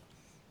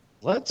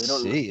 Let's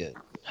see it.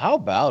 How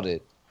about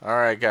it? All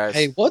right, guys.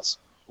 Hey, what's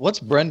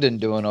Brendan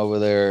doing over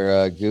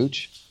there,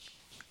 Gooch?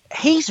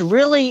 He's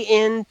really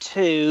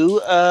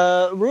into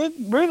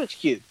Rubik's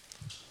Cube.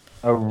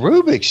 A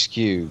Rubik's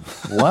Cube.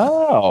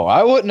 Wow.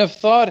 I wouldn't have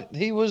thought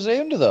he was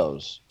into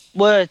those.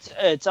 Well,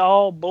 it's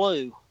all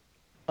blue.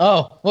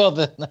 Oh, well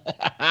then.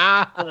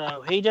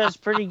 He does a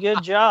pretty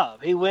good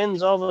job. He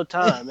wins all the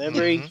time.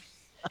 Every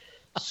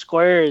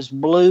square is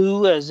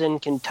blue, as in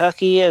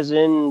Kentucky, as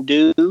in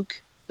Duke,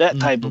 that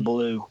type of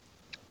blue.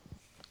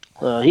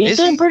 He's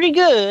doing pretty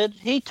good.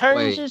 He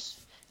turns his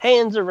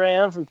hands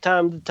around from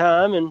time to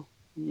time. And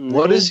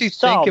what does he think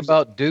solves it.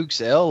 about Duke's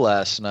L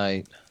last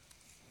night?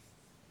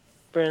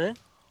 Brennan?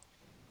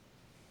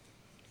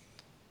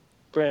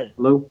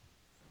 Hello?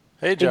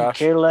 Hey, Josh.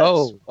 Care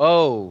less.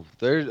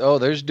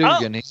 There's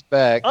Dugan. He's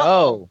back. Uh-oh.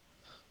 Oh,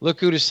 look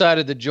who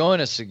decided to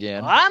join us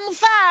again. I'm a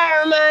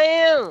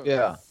fireman.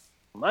 Yeah.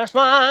 That's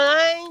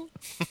mine.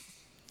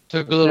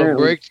 Took a little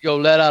break to go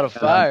let out a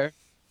fire.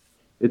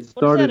 It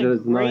started a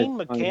as green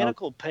nice.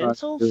 mechanical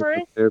pencil, There,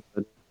 Frank?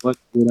 but what's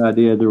a good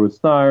idea? There was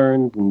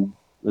sirens and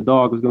the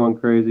dog was going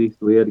crazy,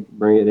 so we had to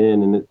bring it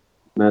in and it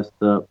messed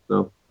up.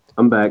 So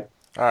I'm back.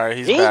 All right,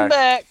 he's back.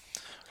 back.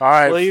 All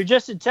right. Well, you're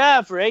just in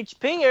time for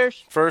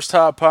HPers. First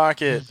Hot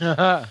Pocket.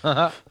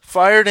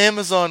 Fired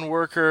Amazon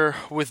worker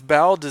with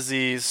bowel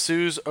disease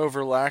sues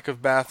over lack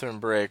of bathroom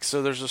breaks.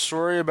 So there's a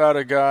story about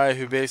a guy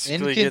who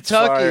basically gets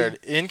fired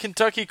in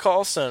Kentucky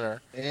call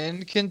center.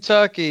 In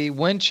Kentucky,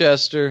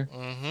 Winchester.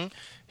 Mm-hmm.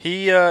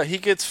 He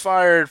gets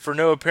fired for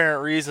no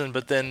apparent reason,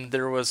 but then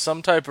there was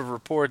some type of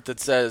report that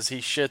says he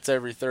shits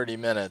every 30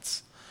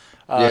 minutes.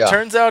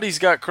 Turns out he's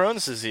got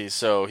Crohn's disease,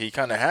 so he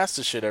kind of has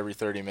to shit every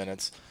 30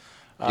 minutes.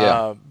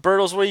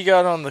 Bertles, what you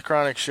got on the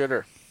chronic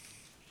shitter?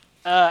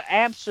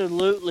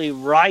 Absolutely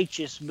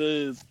righteous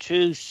move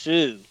to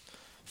sue.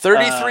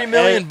 33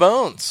 million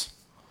bones.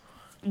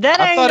 That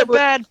ain't a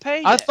bad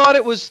payday. I thought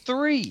it was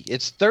 3.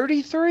 It's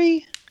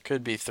 33.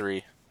 Could be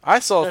 3. I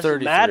saw Doesn't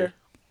 33. matter.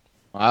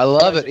 I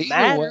love it. Doesn't Either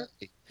matter.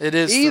 way. It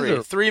is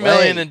 3. 3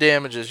 million in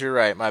damages. You're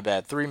right. My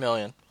bad. 3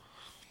 million.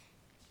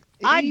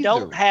 I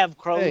don't have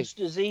Crohn's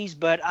disease,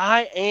 but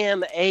I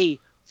am a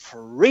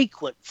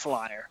frequent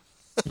flyer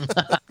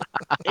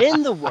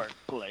in the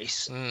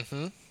workplace.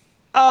 Mm-hmm.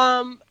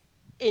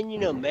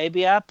 And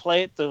maybe I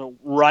play it the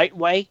right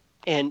way,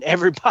 and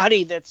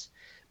everybody that's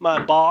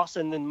my boss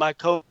and then my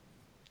co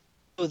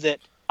that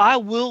I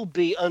will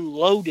be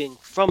unloading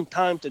from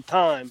time to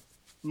time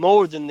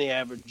more than the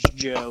average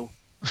Joe.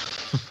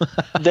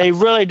 They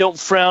really don't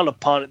frown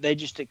upon it. They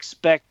just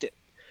expect it.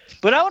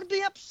 But I would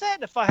be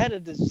upset if I had a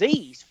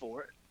disease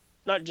for it,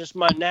 not just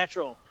my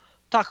natural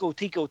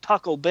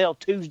Taco Bell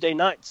Tuesday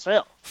night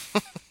self.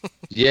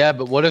 Yeah,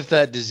 but what if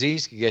that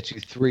disease could get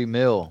you $3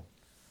 million?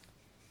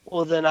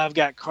 Well, then I've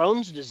got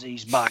Crohn's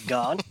disease, by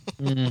God.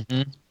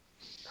 Mm-hmm.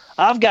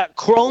 I've got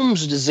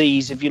Crohn's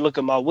disease if you look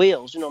at my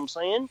wheels. You know what I'm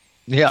saying?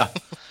 Yeah.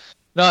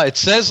 No, it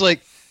says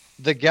like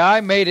the guy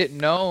made it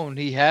known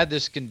he had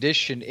this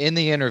condition in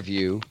the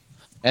interview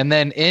and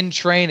then in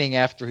training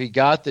after he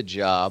got the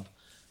job.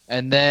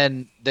 And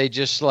then they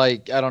just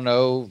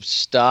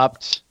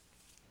stopped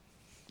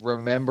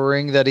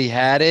remembering that he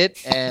had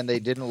it and they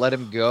didn't let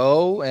him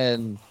go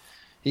and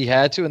he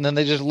had to. And then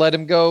they just let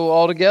him go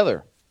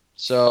altogether.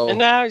 So, and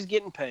now he's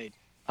getting paid.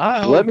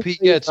 I hope he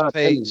gets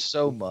paid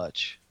so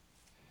much.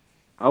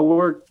 I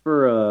worked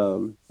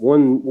for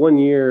one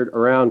year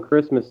around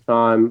Christmas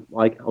time.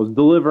 Like I was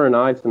delivering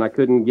ice and I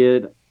couldn't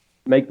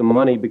make the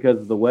money because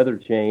of the weather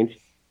change.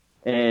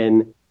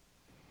 And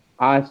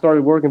I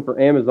started working for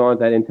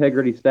Amazon at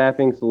Integrity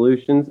Staffing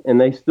Solutions,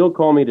 and they still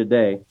call me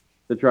today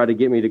to try to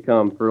get me to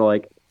come for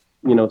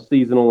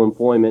seasonal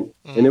employment.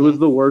 Mm-hmm. And it was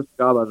the worst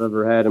job I've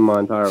ever had in my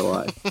entire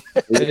life.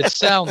 It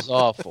sounds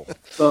awful.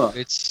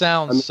 It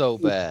sounds so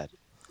bad.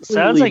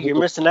 Sounds like you're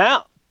missing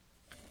out.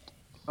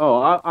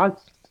 Oh, I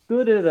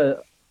stood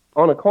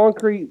on a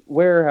concrete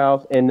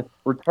warehouse and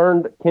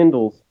returned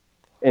Kindles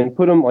and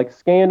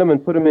scanned them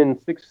and put them in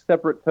 6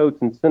 separate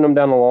totes and sent them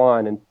down the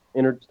line and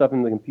entered stuff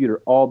in the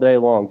computer all day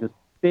long. Just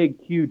big,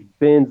 huge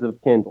bins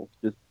of Kindles.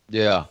 Just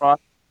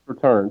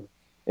returns.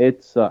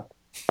 It sucked.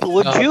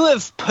 Would you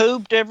have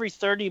pooped every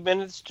 30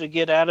 minutes to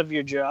get out of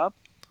your job?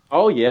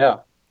 Oh, yeah.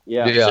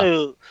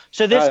 So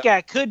this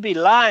guy could be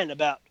lying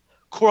about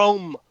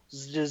Crohn's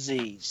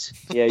disease.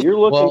 Yeah, you're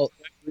looking for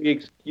every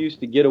excuse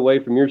to get away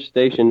from your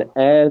station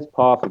as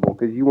possible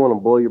because you want to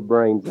blow your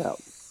brains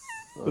out.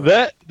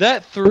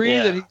 That 3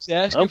 that he's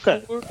asking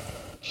for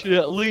should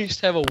at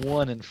least have a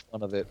 1 in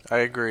front of it. I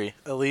agree.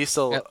 At least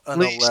an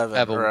 11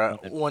 have or a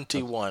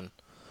 1T1.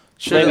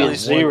 Should Maybe at a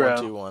least 0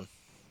 1T1.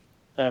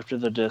 after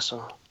the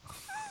decimal.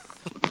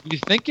 You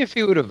think if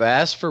he would have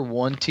asked for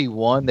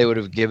 1T1, they would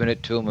have given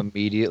it to him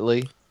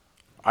immediately?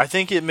 I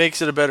think it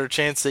makes it a better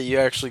chance that you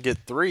actually get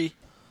 3.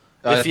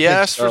 If you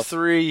ask for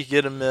 3, you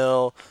get $1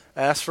 million.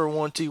 Ask for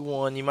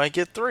 1T1, you might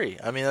get 3.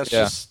 I mean, that's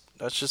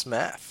just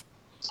math.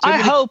 I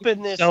hope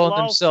in this selling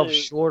lawsuit themselves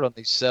short on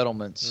these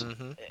settlements.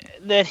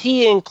 Mm-hmm. that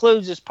he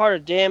includes as part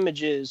of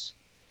damages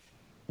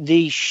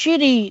the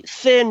shitty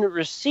thin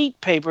receipt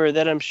paper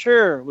that I'm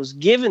sure was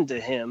given to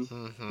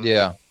him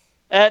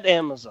at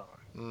Amazon.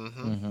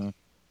 Mm-hmm. Mm-hmm.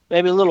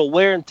 Maybe a little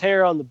wear and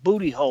tear on the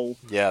booty hole.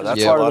 Yeah,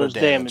 that's part a lot of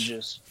those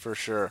damages. For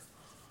sure.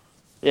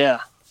 Yeah.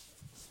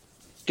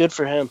 Good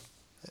for him.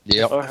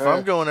 Yep. If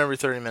I'm going every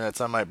 30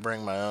 minutes, I might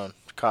bring my own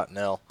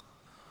Cottonelle.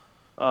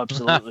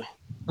 Absolutely.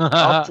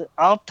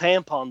 I'll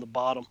tampon the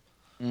bottom.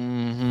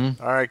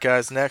 Mm-hmm. All right,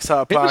 guys. Next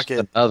Hot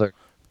Pocket.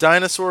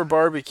 Dinosaur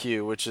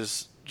Barbecue, which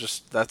is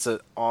that's an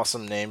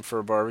awesome name for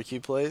a barbecue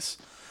place.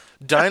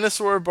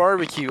 Dinosaur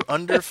Barbecue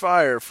under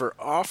fire for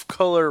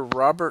off-color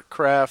Robert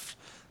Kraft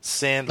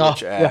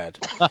sandwich ad.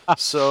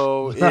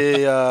 So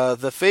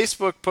the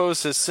Facebook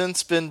post has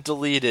since been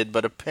deleted,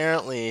 but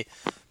apparently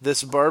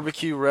this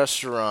barbecue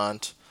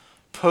restaurant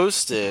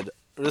posted.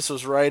 This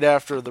was right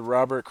after the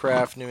Robert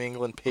Kraft New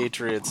England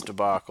Patriots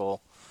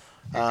debacle.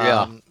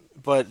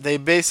 But they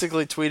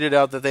basically tweeted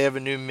out that they have a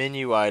new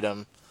menu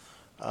item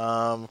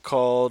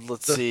called,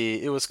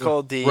 it was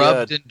called the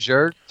Rubbed and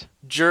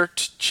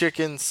Jerked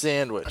Chicken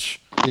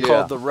Sandwich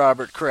called the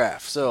Robert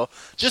Kraft. So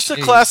just a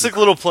classic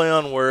little play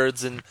on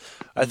words, and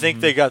I think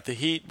they got the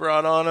heat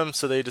brought on them,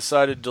 so they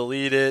decided to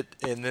delete it,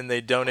 and then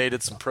they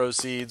donated some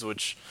proceeds,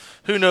 which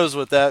who knows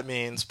what that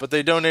means, but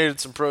they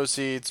donated some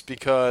proceeds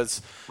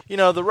because,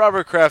 the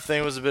Robert Kraft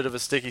thing was a bit of a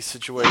sticky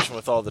situation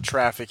with all the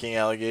trafficking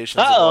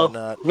allegations and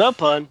whatnot. No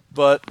pun.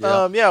 But,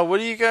 what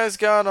do you guys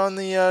got on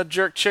the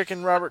jerk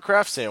chicken Robert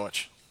Kraft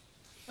sandwich?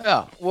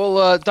 Yeah,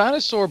 well,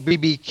 Dinosaur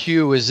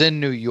BBQ is in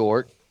New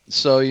York,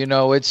 so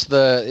it's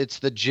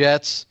the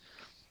Jets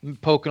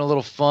poking a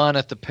little fun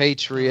at the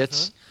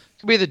Patriots. Mm-hmm.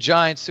 Could be the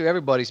Giants too.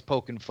 Everybody's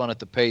poking fun at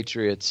the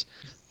Patriots,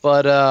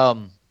 but I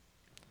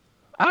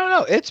don't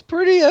know. It's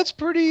pretty. It's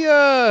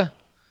clever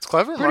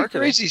marketing.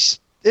 Crazy.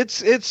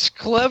 It's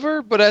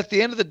clever, but at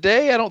the end of the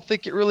day, I don't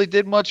think it really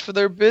did much for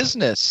their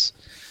business.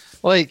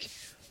 Like,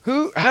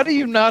 how do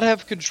you not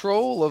have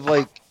control of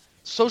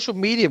social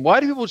media. Why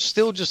do people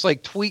still just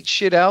like tweet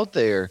shit out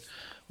there,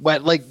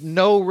 but like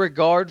no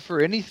regard for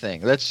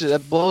anything?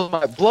 That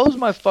blows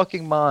my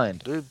fucking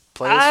mind. Dude,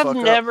 play I've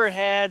never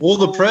had. Well,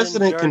 the pulled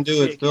president and can jerk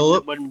do it, chicken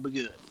Philip. that wouldn't be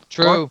good.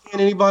 True. Why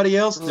can't anybody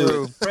else do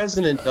True. it? The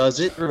president does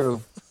it.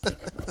 True.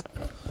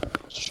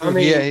 I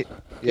mean,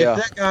 yeah. if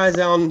that guy's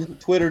on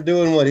Twitter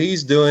doing what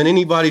he's doing,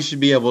 anybody should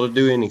be able to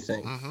do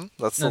anything. Mm-hmm.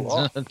 That's the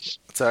law.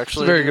 It's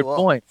actually a very the good law.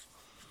 point.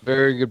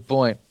 Very good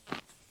point.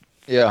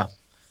 Yeah.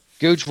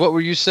 Gooch, what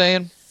were you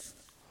saying?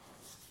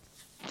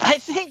 I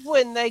think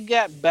when they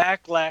got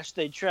backlash,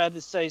 they tried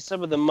to say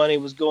some of the money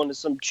was going to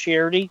some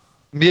charity.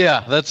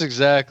 Yeah, that's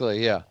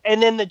exactly, yeah.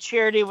 And then the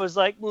charity was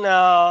like,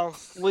 no,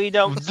 we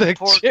don't The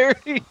support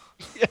charity,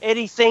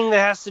 anything that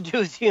has to do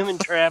with human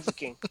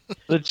trafficking.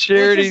 the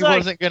charity Which is like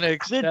wasn't going to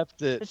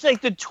accept it. It's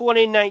like the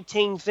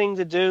 2019 thing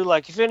to do.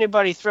 Like, if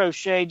anybody throws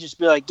shade, just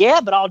be like, yeah,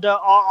 but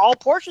all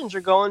portions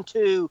are going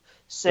to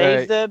Save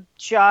Right. the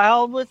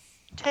Child with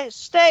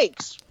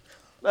Stakes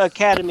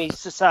Academy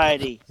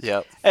Society.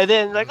 Yep. And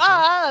then, like,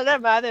 never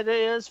mind, it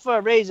is for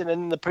a reason.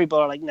 And then the people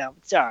are like, no,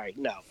 sorry,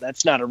 no,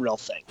 that's not a real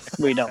thing.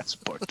 We don't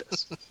support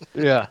this.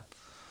 Yeah.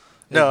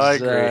 No, I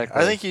agree.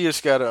 Exactly. I think you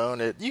just got to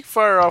own it. You can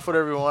fire off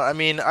whatever you want. I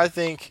mean, I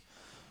think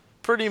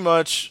pretty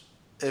much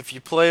if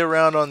you play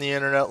around on the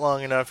internet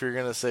long enough, you're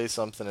going to say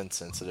something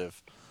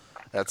insensitive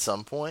at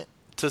some point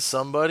to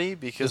somebody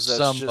because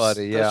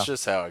that's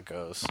just how it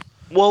goes.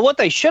 Well, what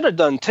they should have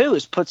done, too,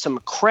 is put some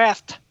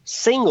Kraft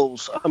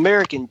Singles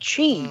American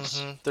cheese.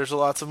 Mm-hmm. There's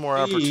lots of more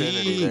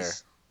opportunity there.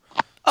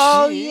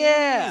 Oh, Jeez.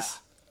 yeah.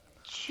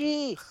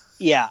 Cheese.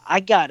 Yeah, I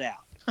got out.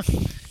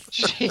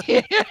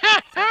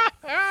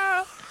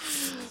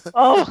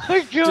 Oh my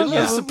god! Didn't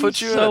that used to would put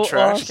be you in so a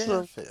trash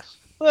awesome. can?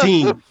 Yeah.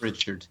 Team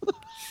Richard.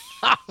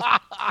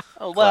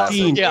 Oh, well,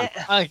 Classic. Yeah,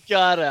 I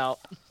got out.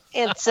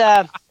 it's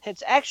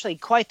actually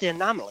quite the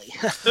anomaly.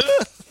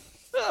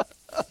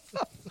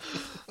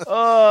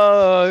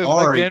 Oh,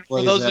 Ari again, for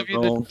plays those that of you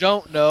role. that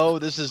don't know,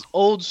 this is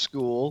Old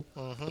School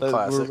Mm-hmm. that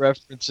Classic. we're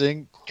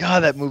referencing.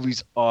 God, that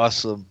movie's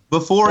awesome.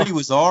 Before he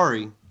was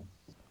Ari.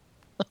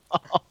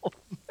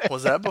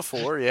 Was that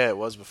before? Yeah, it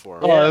was before.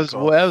 Oh, Yeah,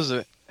 that was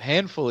a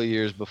handful of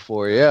years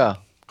before. Yeah,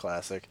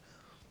 Classic.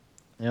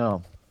 yeah,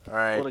 All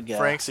right, What a guy.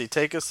 Franksy,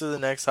 take us to the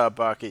next hot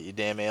bucket, you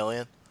damn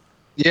alien.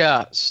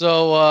 yeah.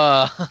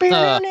 So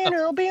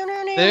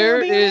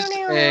there is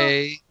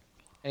a.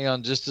 Hang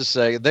on, just a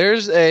second.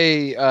 There's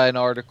an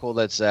article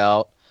that's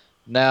out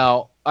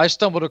now. I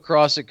stumbled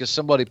across it because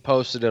somebody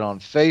posted it on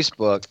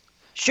Facebook.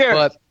 Sure.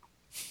 But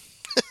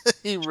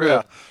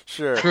Yeah,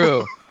 sure.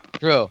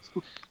 True.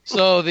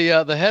 So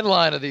the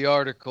headline of the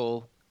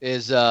article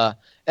is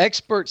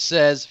expert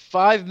says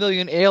 5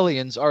 million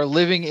aliens are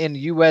living in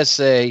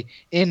USA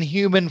in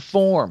human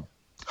form.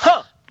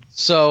 Huh.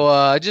 So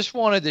I just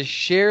wanted to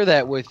share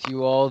that with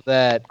you all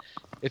that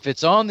if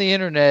it's on the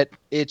internet,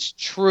 it's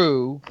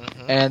true,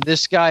 Mhm. and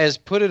this guy has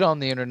put it on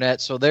the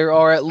internet. So there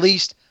are at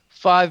least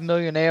 5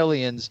 million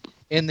aliens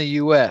in the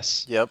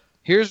U.S. Yep.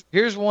 Here's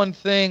one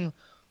thing.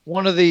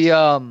 One of the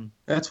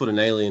That's what an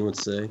alien would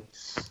say.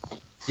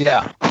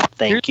 yeah.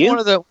 Thank Here's you.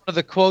 one of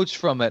the quotes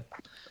from it.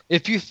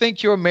 If you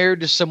think you're married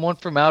to someone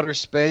from outer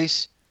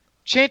space,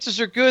 chances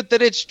are good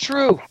that it's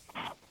true.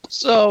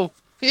 So,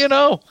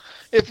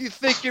 if you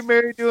think you're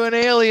married to an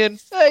alien,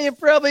 you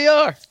probably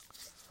are.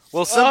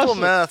 Well, simple Awesome.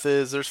 math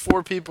is there's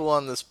 4 people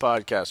on this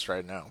podcast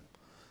right now.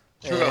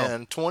 True.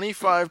 And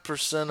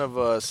 25% of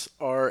us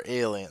are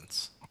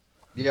aliens.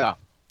 Yeah.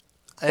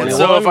 And 21,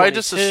 so if I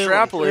just 22,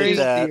 extrapolate He's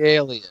that, the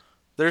alien.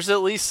 there's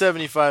at least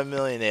 75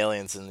 million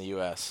aliens in the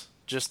U.S.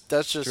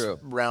 That's just True.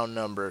 round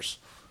numbers.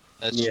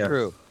 That's Yeah.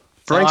 true.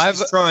 Frank's Now, I have-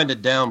 just trying to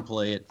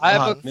downplay it. I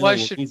have a 5 million,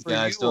 question These for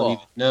guys you don't all.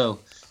 even know.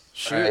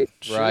 Shoot.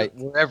 Right.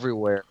 We're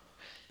everywhere.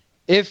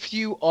 If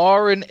you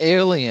are an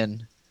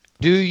alien,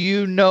 do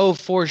you know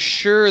for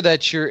sure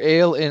that you're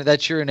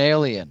an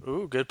alien?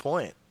 Ooh, good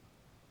point.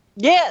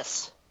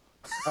 Yes.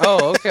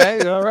 Oh, okay.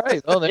 All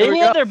right. Oh, there we Any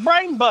go. other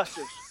brain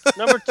busters?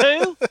 Number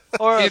 2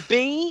 or a If-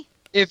 B?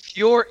 If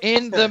you're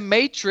in the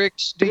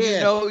Matrix, do you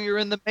Yeah. know you're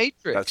in the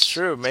Matrix? That's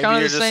true. It's Maybe kinda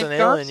you're the just same an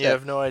alien. You concept.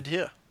 have no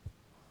idea.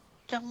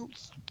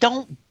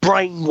 Don't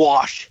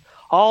brainwash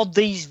all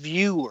these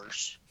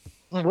viewers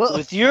Well,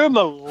 with your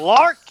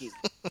malarkey.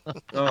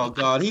 Oh,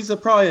 God. He's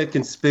probably a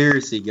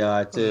conspiracy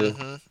guy, too.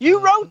 Mhm. You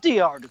wrote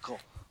the article.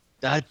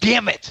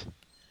 damn it.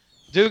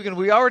 Dugan,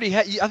 we already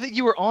had. I think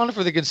you were on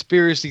for the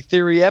conspiracy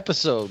theory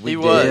episode. We He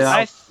did. was. Yeah.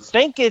 I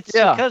think it's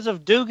Yeah. because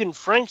of Dugan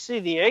Franksy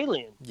the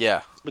alien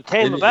Yeah.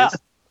 became It about. is.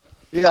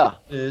 Yeah.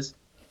 It is.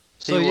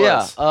 So He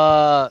yeah,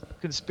 was.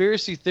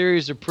 conspiracy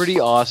theories are pretty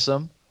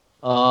awesome.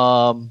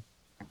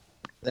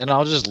 And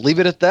I'll just leave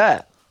it at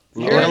that.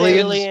 You're an Aliens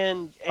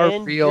alien are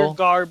and real. you're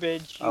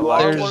garbage. I You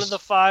like are it. one of the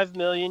 5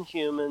 million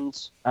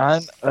humans.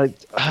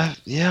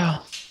 Yeah.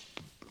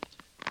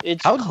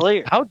 It's How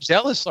clear. How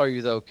jealous are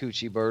you though,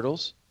 Coochie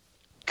Birtles?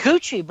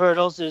 Coochie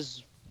Birtles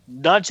is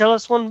not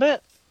jealous one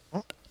bit.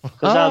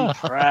 Because I'm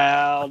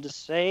proud to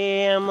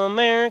say I'm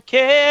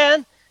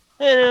American,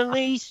 and at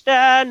least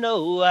I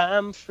know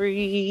I'm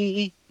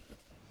free.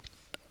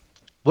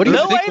 What do you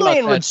No think about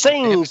alien that? would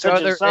sing Are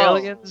such a there song.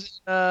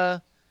 aliens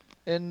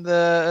in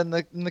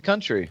the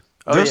country?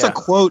 Oh, There's yeah. a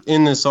quote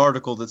in this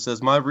article that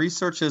says, "My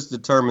research has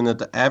determined that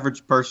the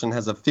average person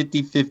has a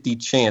 50-50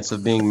 chance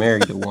of being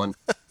married to one."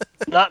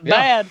 Not Yeah.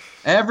 bad.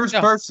 Average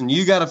Yeah. person,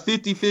 you got a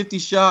 50-50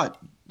 shot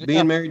being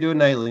Yeah. married to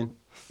an alien.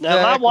 Now,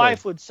 my Exactly.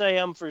 wife would say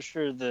I'm for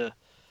sure the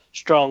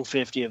strong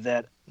 50 of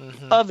that,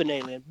 Mhm. of an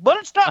alien. But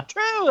it's not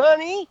true,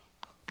 honey.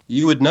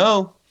 You would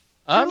know.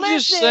 I'm You're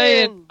just listening.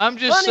 saying. I'm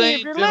just honey, saying,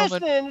 if you're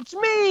gentlemen. listening, it's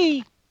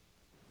me.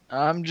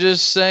 I'm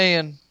just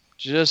saying.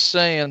 Just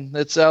saying.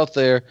 It's out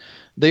there.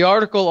 The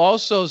article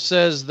also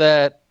says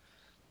that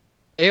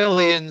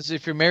aliens,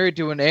 if you're married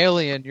to an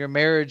alien, your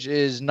marriage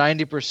is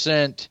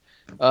 90%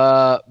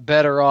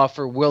 better off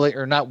or willing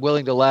or not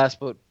willing to last,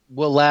 but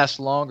will last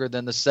longer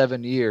than the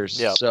 7 years.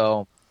 Yep.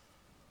 So,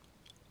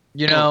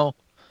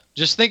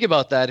 just think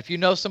about that. If you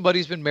know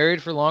somebody's been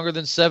married for longer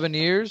than 7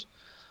 years,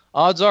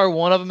 odds are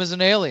one of them is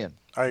an alien.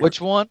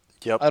 Which one?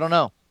 Yep. I don't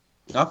know.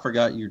 I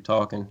forgot you're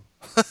talking.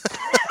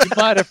 You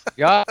might have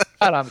forgot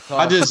I'm talking.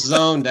 I just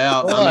zoned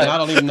out. I What? mean, I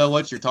don't even know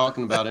what you're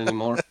talking about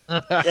anymore.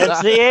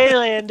 It's the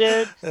alien,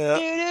 dude. Yeah.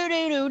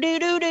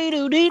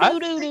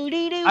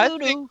 I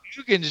think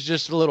Dugan's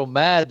just a little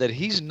mad that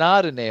he's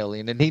not an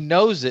alien and he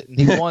knows it and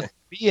he wants to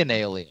be an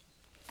alien.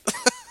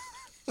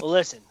 Well,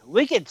 listen,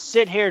 we could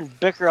sit here and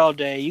bicker all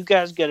day. You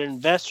guys got to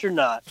invest or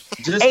not.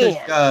 Just because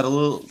you got a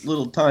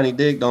little tiny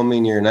dick don't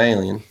mean you're an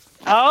alien.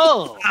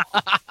 Oh.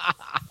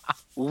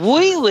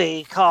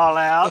 Wee call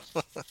out.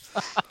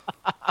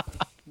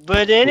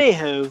 But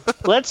anywho,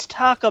 let's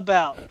talk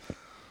about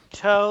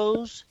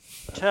toes.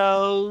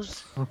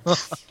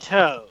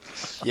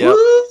 Yep.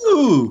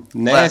 Woo!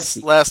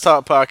 Nasty. Last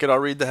Hot Pocket. I'll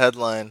read the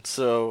headline.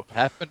 So,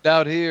 Happened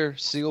out here,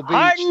 Seal Beach.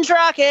 Martin's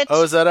Rockets.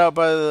 oh, is that out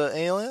by the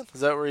alien?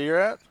 Is that where you're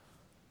at?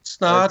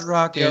 Snot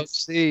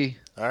rockets. See,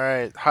 All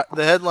right.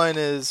 The headline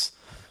is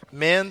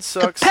Man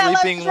sucks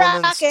Capella's sleeping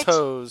woman's Rockets.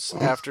 toes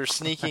after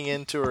sneaking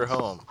into her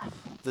home.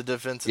 The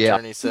defense Yeah.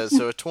 attorney says.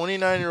 So a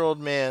 29-year-old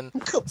man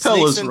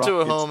Capella's sneaks into a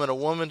rockets. home and a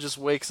woman just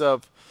wakes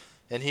up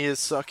and he is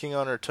sucking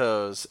on her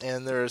toes.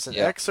 And there's an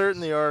Yeah. excerpt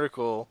in the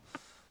article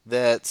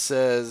that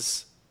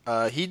says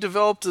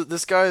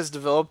this guy has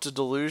developed a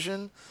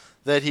delusion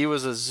that he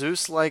was a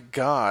Zeus-like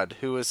god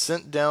who was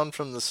sent down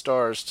from the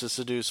stars to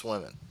seduce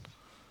women.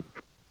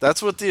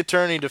 That's what the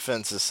attorney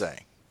defense is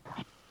saying.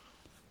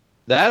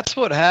 that's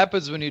what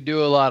happens when you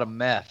do a lot of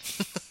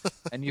meth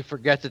and you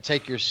forget to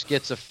take your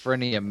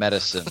schizophrenia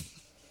medicine.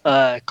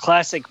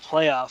 Classic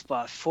playoff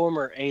by a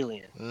former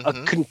alien. A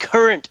Mhm.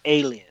 concurrent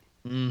alien.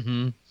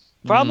 Mm-hmm.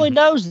 Probably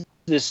knows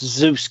this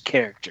Zeus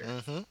character.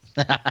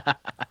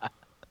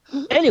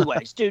 Mm-hmm.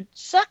 Anyways, dude,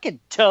 sucking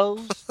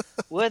toes,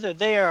 whether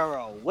they are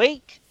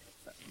awake,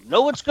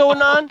 know what's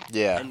going on,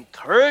 Yeah.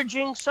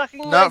 encouraging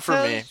sucking Not my for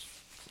toes. me.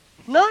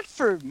 Not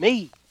for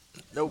me.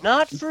 Nope.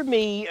 Not for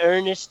me,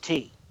 Ernest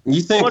T.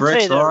 You think I'll tell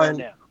Rex you that right Ryan?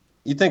 now.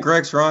 You think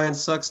Rex Ryan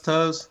sucks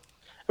toes?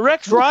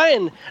 Rex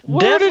Ryan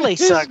definitely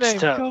sucks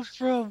toes. come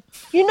from?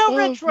 You know, Oh,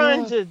 Rex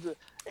Ryan's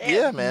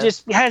Yeah, man.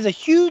 just has a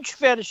huge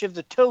fetish of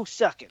the toe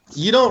sucking.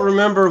 You don't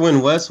remember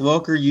when Wes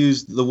Welker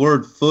used the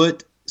word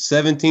foot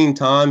 17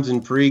 times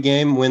in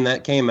pregame when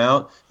that came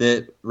out?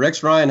 That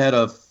Rex Ryan had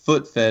a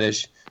foot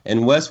fetish,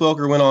 and Wes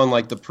Welker went on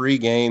like the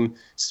pregame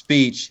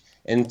speech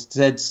and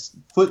said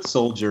 "foot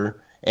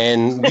soldier"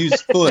 and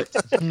used "foot"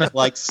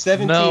 like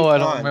 17 No, I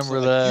don't times.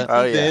 remember So, that. you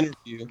Oh, keep the yeah.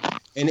 interview.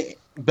 And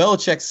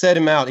Belichick set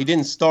him out. He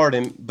didn't start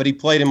him, but he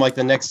played him like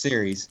the next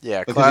series.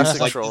 Yeah, Because he was,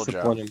 classic like, troll job.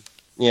 disappointing.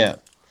 Yeah.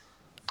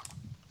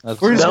 That's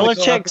We're just gonna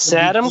Belichick go out there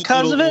sat and him do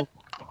 'cause of little- it?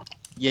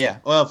 Yeah,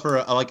 well,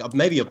 for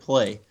maybe a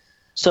play.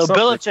 So Something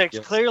Belichick's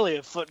ridiculous. clearly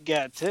a foot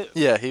guy too.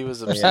 Yeah, he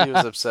was upset. He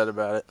was upset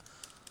about it.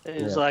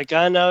 He's Yeah. like,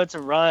 I know it's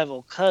a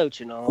rival coach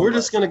and all. We're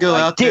just but going to go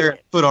I out there did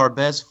and put our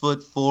best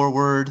foot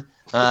forward.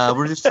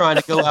 We're just trying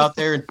to go out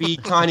there and be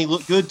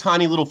good,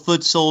 tiny little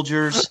foot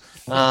soldiers.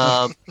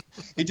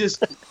 He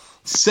just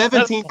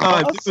 17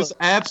 times. It was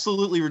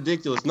absolutely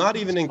ridiculous. Not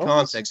even in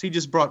context. He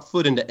just brought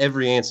foot into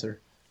every answer.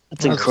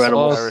 That's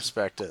incredible. I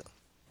respect it.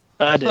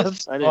 I did.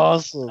 That's I did.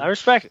 awesome. I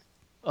respect it.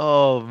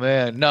 Oh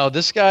man, no,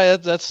 this guy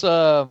that's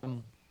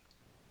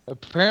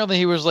apparently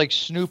he was like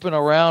snooping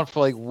around for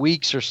like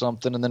weeks or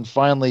something, and then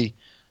finally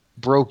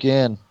broke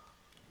in.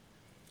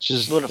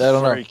 Just What I a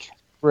don't know, freak.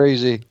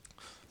 crazy.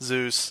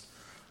 Zeus.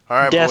 All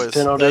right, Death boys.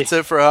 penalty. That's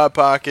it for Hot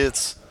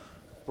Pockets.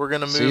 We're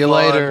gonna move See you on.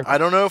 later. I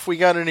don't know if we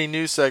got any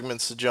new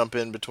segments to jump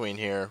in between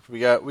here. We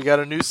got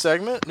a new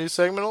segment. New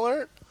segment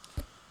alert.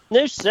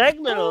 New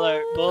segment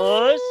alert,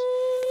 boys.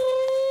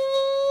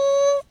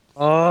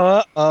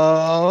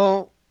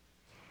 Uh-oh.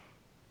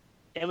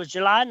 It was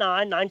July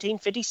 9,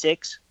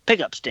 1956.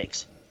 Pickup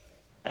sticks.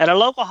 At a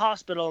local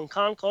hospital in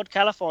Concord,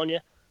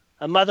 California,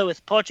 a mother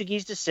with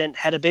Portuguese descent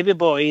had a baby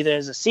boy either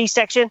as a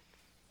C-section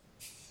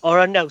or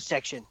a no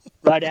section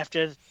right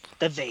after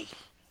the V.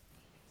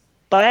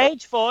 By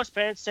age 4, his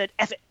parents said,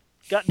 F it,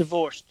 got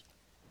divorced.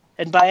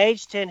 And by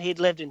age 10, he'd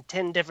lived in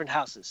 10 different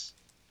houses.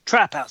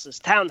 Trap houses,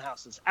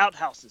 townhouses,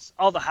 outhouses,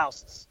 all the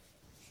houses.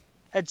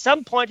 At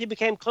some point, he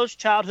became close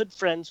childhood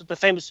friends with the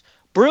famous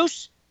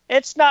Bruce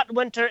It's not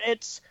winter,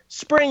 it's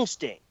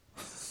Springsteen.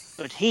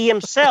 But he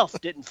himself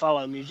didn't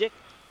follow music.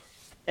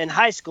 In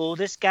high school,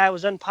 this guy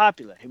was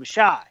unpopular. He was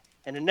shy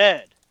and a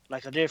nerd,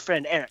 like our dear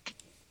friend Eric.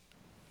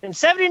 In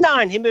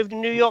 '79, he moved to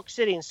New York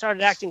City and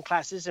started acting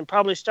classes and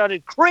probably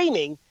started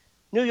creaming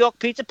New York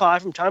pizza pie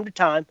from time to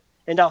time,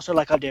 and also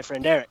like our dear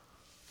friend Eric.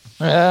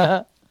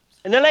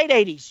 In the late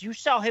 '80s, you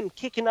saw him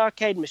kick an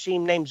arcade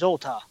machine named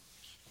Zoltar.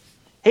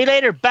 He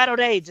later battled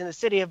AIDS in the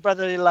city of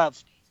brotherly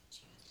love.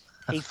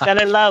 He fell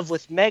in love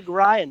with Meg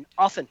Ryan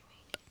often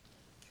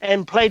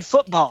and played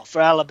football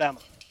for Alabama.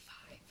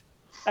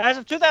 As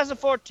of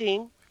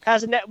 2014,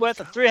 has a net worth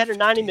of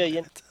 $390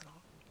 million.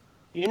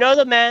 You know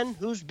the man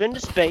who's been to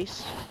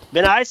space,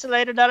 been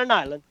isolated on an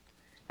island,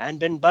 and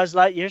been Buzz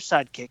Lightyear's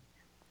sidekick,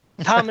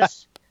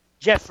 Thomas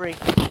Jeffrey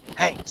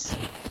Hanks.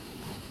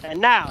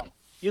 And now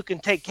you can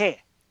take care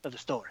of the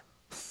story.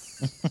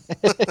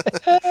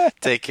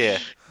 Take care.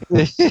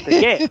 Take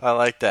care. I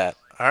like that.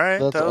 All right,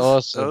 That's that was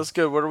awesome. That was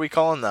good. What are we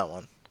calling that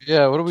one?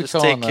 Yeah, what are we Just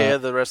calling take that? care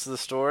of the rest of the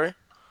story.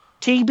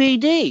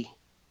 TBD.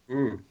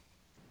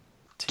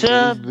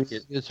 Determined.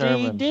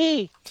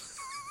 TBD.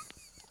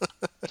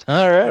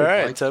 All right. All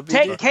right, Tubby.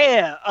 Take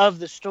care of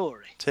the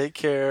story. Take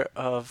care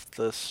of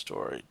the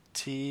story.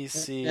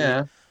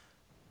 TCOTS.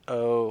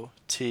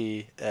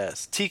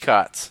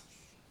 Teacots.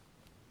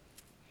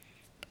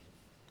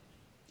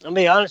 I'll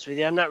be honest with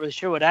you, I'm not really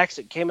sure what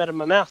accent came out of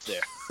my mouth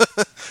there.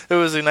 It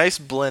was a nice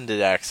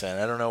blended accent.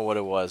 I don't know what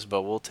it was,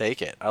 but we'll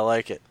take it. I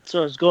like it. That's what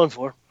I was going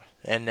for.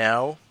 And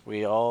now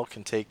we all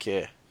can take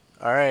care.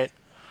 All right.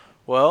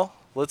 Well,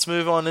 let's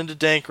move on into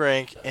Dank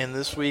Rank. And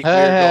this week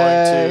we're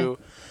going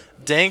to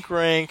Dank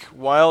Rank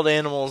wild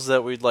animals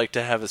that we'd like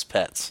to have as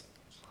pets.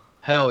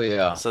 Hell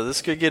yeah. So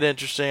this could get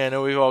interesting. I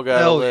know we've all got a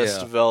Hell list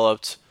yeah.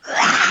 developed.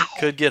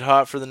 Could get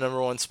hot for the number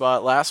one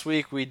spot. Last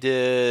week we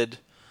did...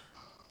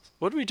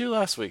 What did we do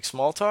last week?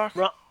 Small talk?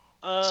 Small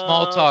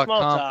talk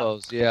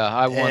combos. Yeah,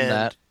 I won And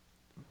that.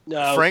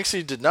 No.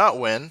 Franksy did not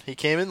win. He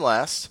came in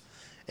last.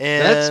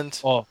 And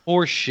That's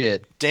horse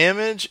shit.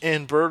 Damage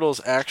and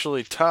Birtles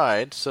actually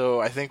tied. So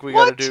I think we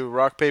got to do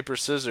rock, paper,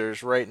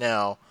 scissors right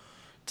now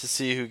to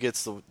see who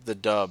gets the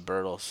dub,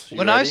 Birtles. You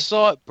When ready? I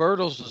saw it,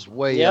 Birtles was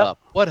way Yep. up.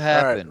 What All right,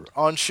 happened?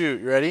 on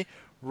shoot. You ready?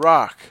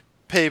 Rock,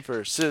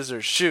 paper,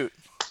 scissors, shoot.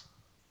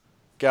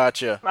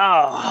 Gotcha.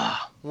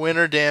 Oh.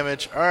 Winner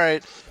Damage. All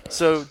right.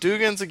 So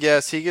Dugan's a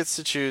guest. He gets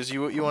to choose.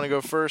 You want to go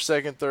first,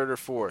 second, third, or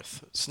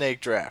fourth? Snake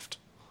draft.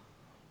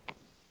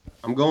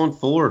 I'm going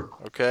 4.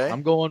 Okay.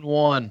 I'm going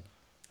 1.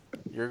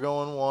 You're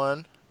going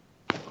 1.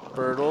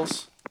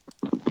 Birtles.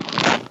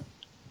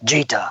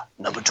 Jita,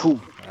 number 2.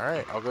 All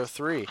right. I'll go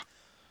 3.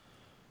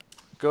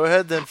 Go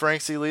ahead then,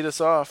 Franksy. Lead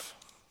us off.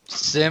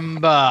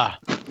 Simba.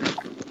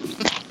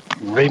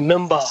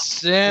 Remember.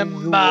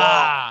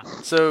 Simba.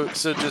 So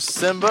just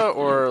Simba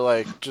or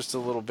like just a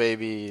little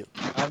baby?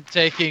 I'm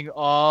taking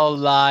all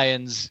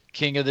lions.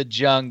 King of the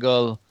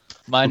jungle.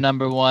 My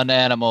number 1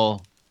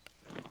 animal.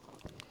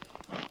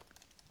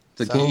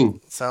 The king.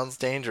 Sounds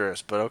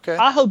dangerous, but okay.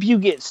 I hope you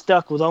get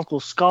stuck with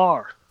Uncle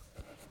Scar.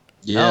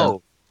 Yeah.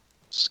 No.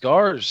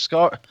 Scar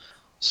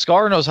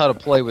knows how to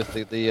play with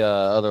the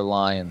other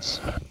lions.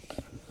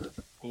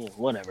 Yeah,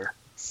 whatever.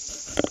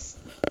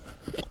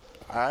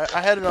 I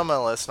had it on my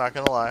list, not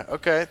going to lie.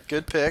 Okay,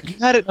 good pick. You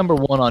had it number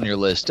 1 on your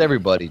list.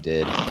 Everybody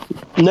did.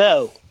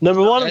 No.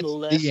 Number 1 on That's the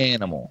list, the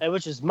animal. and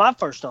which is my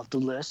first off the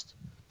list,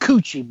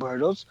 Coochie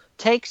Birtles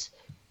takes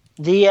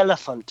the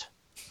elephant.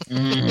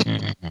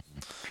 A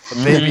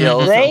baby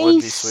elephant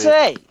would be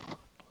sweet.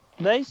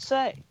 They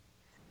say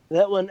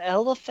that when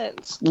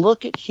elephants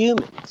look at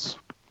humans,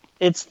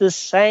 it's the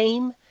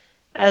same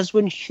as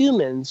when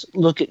humans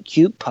look at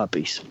cute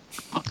puppies.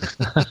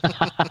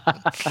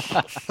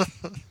 I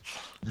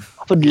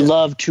would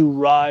love to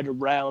ride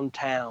around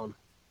town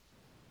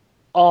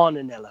on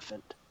an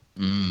elephant.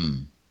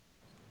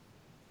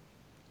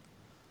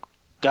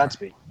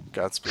 Godspeed.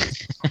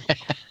 Godspeed.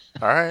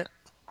 All right.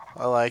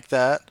 I like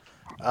that.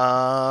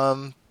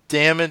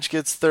 Damage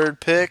gets third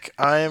pick.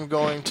 I am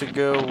going to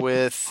go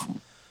with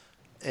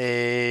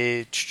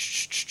a...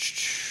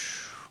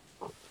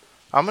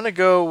 I'm going to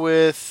go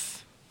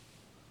with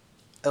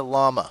a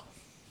llama.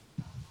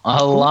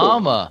 A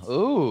llama.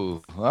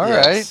 Ooh. All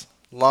right.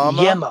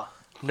 Llama. Yema.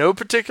 No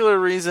particular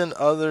reason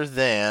other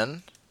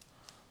than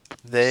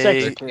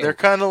Sexy. they're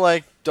kind of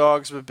like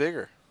dogs but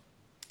bigger.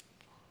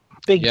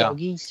 Big Yeah.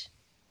 doggies.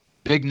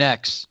 Big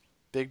necks.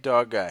 Big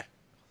dog guy.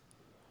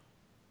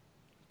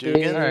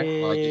 Dugan? All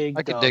right. Well, Big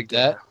I could dog dig guy.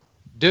 that.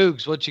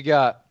 Dukes, what you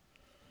got?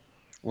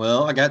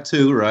 Well, I got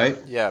 2, right?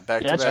 Yeah,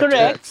 back That's to back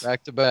correct. picks.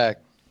 Back to back.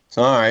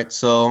 All right,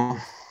 so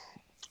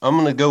I'm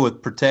going to go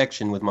with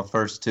protection with my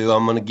first 2.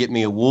 I'm going to get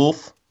me a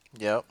wolf,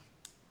 Yep.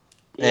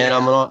 and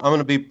I'm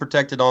gonna be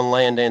protected on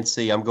land and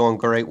sea. I'm going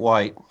great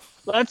white.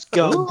 Let's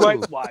go. Ooh.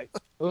 Great white.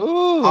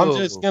 Ooh. I'm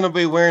just going to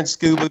be wearing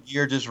scuba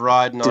gear, just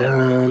riding on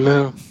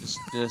Dun-dun.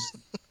 just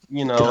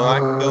I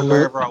can go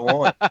wherever I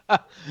want.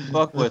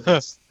 Fuck with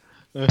it.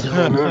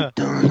 Dun-dun,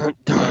 dun-dun,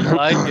 dun-dun,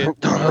 I like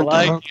it. I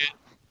like it.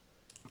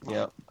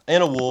 Yeah,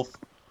 and a wolf.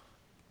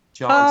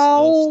 Jon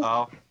How? Snow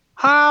style.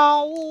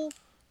 How?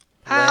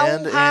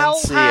 Land and how,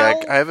 sea. how?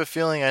 I have a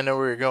feeling I know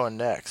where you're going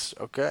next.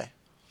 Okay.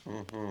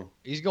 Mm-hmm.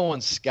 He's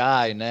going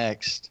sky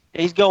next.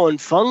 He's going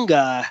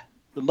fungi,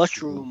 the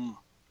mushroom.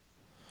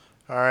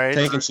 All right.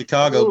 Taking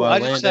Chicago Ooh, by I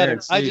land, air,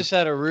 and sea. just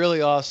had a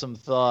really awesome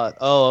thought.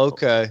 Oh,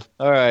 okay.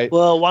 All right.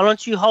 Well, why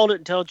don't you hold it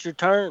until it's your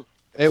turn?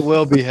 It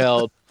will be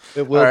held.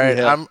 It will All be right.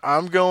 held.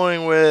 I'm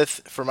going with,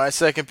 for my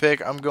second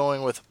pick, I'm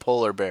going with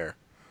polar bear.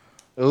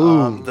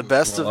 Ooh. The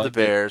best I of like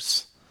the it.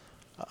 bears.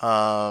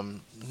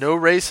 No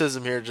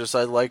racism here, just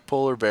I like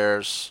polar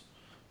bears.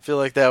 Feel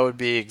like that would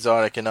be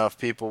exotic enough.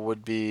 People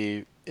would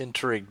be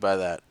intrigued by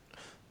that.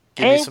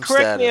 Give me And some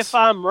correct me status. if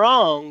I'm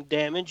wrong,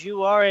 Damage.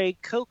 You are a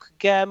Coke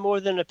guy more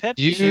than a Pepsi.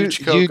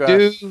 Huge Coke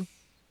guy.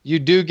 You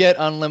do get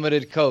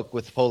unlimited Coke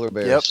with polar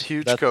bears. Yep,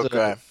 huge Coke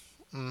guy.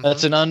 Mhm.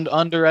 That's an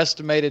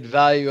underestimated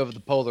value of the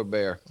polar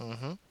bear.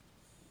 Mhm.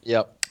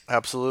 Yep.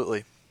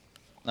 Absolutely.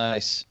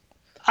 Nice.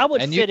 I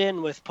would And fit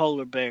in with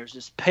polar bears,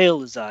 as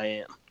pale as I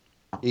am.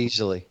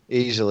 Easily,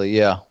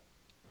 yeah.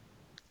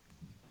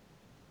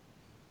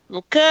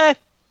 Okay.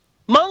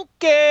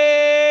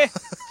 Monkey!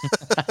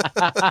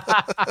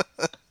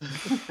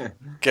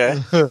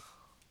 Okay.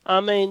 I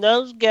mean,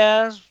 those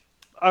guys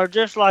are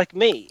just like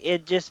me.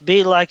 It'd just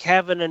be like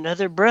having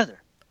another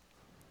brother.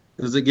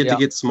 Does it get Yeah. to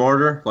get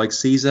smarter, like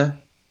Caesar?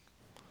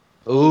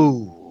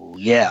 Ooh.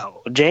 Yeah.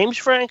 James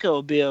Franco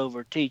will be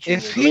over teaching.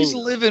 If his he's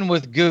lingo. living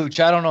with Gooch,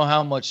 I don't know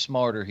how much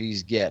smarter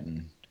he's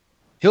getting.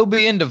 He'll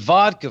be into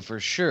vodka for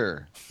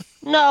sure.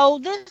 No,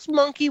 this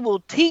monkey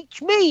will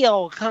teach me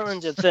all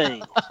kinds of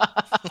things.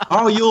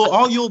 All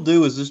you'll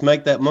do is just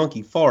make that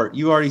monkey fart.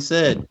 You already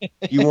said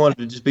you wanted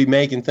to just be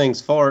making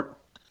things fart.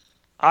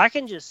 I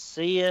can just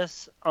see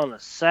us on a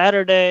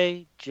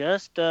Saturday,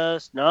 just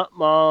us, not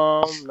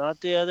mom,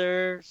 not the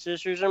other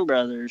sisters and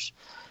brothers,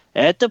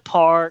 at the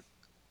park,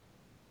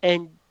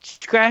 and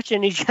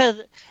scratching each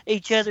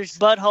other's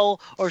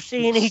butthole, or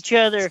seeing each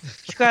other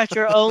scratch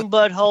our own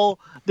butthole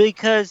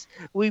because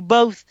we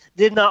both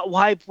did not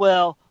wipe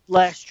well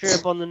last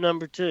trip on the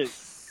number 2.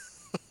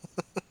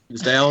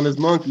 Just Alan is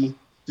monkey,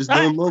 just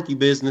doing monkey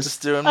business.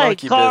 Just doing Hey,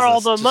 monkey Carl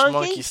business. the Just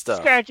monkey, stuff.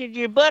 scratching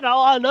your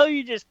butthole. I know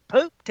you just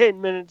pooped 10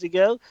 minutes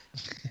ago.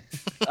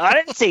 I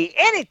didn't see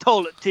any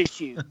toilet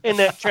tissue in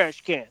that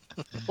trash can,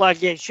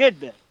 like it should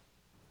be.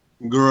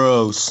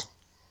 Gross.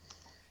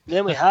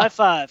 Then we high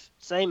five,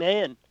 same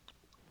hand.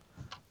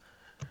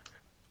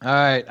 All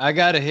right, I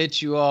got to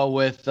hit you all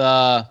with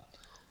I'm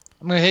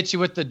going to hit you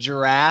with the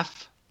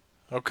giraffe,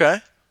 Okay.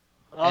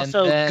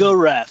 Also, then-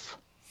 giraffe.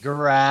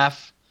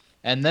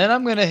 and then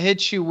I'm going to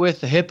hit you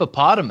with the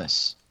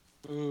hippopotamus.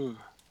 Mm.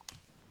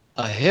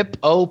 A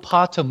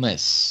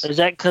hippopotamus. Is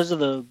that because of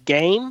the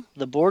game,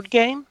 the board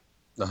game?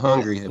 The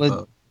hungry hippo.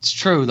 Well, it's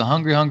true. The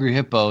Hungry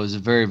Hippo is a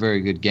very, very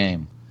good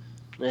game.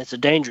 It's a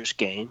dangerous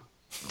game.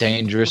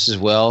 Dangerous as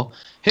well.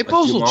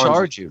 Hippos will Jumanji.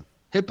 charge you.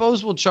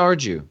 Hippos will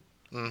charge you.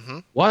 Mm-hmm.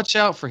 Watch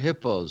out for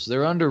hippos.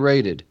 They're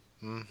underrated.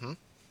 Mm-hmm.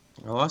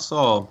 Oh, I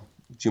saw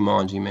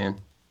Jumanji, man.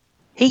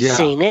 He's Yeah.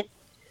 seen it.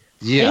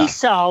 Yeah, He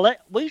saw it.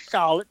 We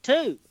saw it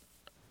too.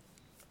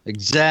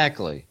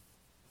 exactly.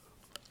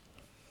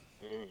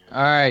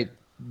 All right,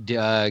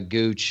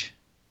 Gooch.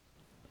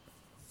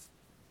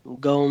 I'm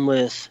going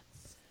with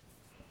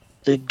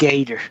the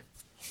gator.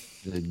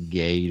 The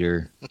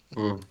gator.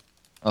 Mm.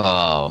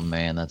 Oh,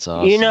 man, that's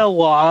awesome. You know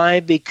why?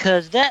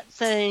 Because that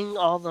thing,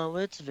 although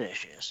it's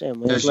vicious,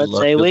 and Because you let's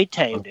love say it. we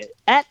tamed it,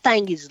 that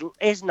thing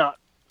is not.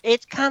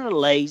 It's kind of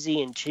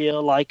lazy and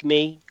chill like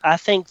me. I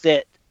think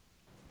that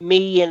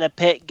me and a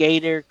pet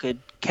gator could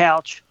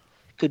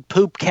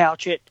poop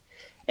couch it,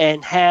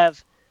 and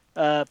have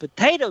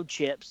potato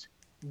chips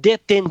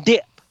dipped in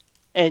dip,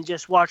 and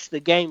just watch the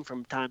game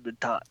from time to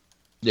time.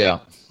 Yeah.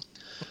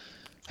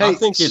 I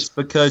think it's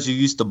because you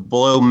used to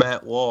blow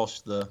Matt Walsh,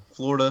 the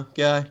Florida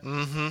guy.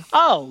 Mm-hmm.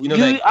 Oh, You know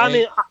that I game?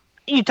 mean,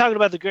 you talking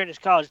about the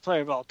greatest college player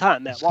of all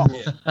time, Matt Walsh?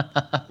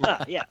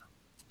 Yeah.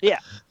 Yeah.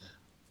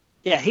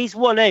 He's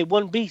 1A,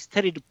 1B,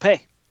 Teddy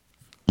DuPay.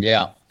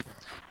 Yeah.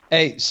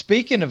 Hey,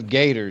 speaking of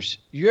gators,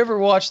 you ever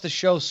watch the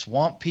show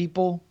Swamp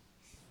People?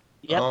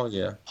 Yep. Oh,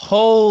 yeah.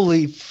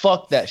 Holy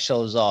fuck, that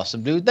show's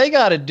awesome, dude. They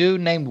got a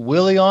dude named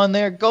Willie on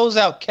there, goes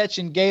out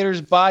catching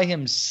gators by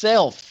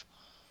himself.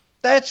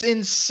 That's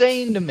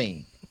insane to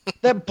me.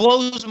 That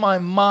blows my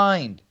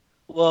mind.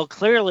 Well,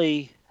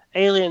 clearly,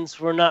 aliens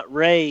were not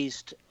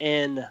raised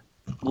in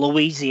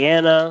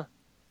Louisiana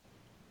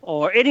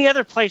or any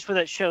other place where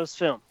that show's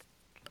filmed.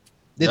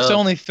 It's No.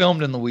 only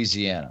filmed in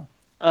Louisiana.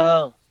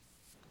 Oh,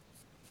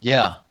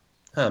 Yeah.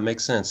 Huh,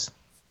 makes sense.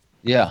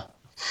 Yeah.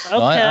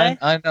 okay.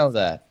 No, I know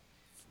that.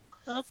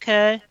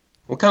 Okay.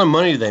 What kind of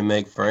money do they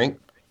make, Frank?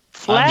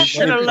 Flash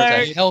sure it's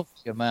alert. a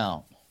healthy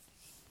amount.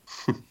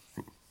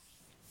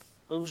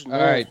 Who's All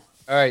right.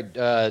 All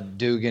right,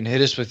 Dugan,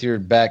 hit us with your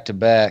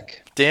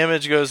back-to-back.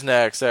 Damage goes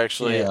next,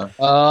 actually. Yeah.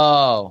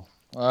 Oh,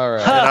 all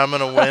right. And I'm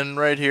going to win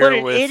right here What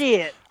an with...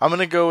 idiot. I'm going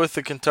to go with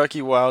the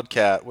Kentucky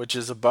Wildcat, which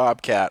is a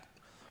bobcat.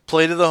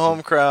 Play to the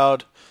home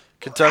crowd,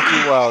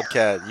 Kentucky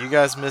Wildcat. You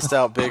guys missed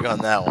out big on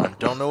that one.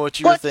 Don't know what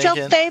you were What's thinking.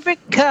 your favorite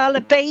color,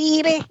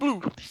 baby?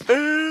 Blue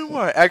and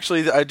white.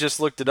 Actually, I just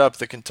looked it up.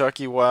 The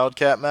Kentucky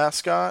Wildcat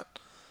mascot,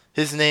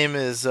 his name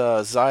is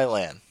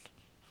Zylan,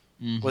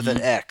 with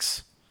an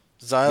X.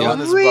 Zylan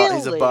is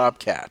he's a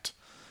bobcat.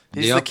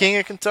 He's the king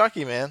of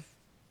Kentucky, man.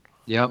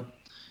 Yep.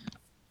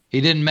 He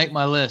didn't make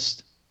my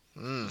list.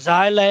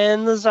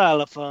 Xylan the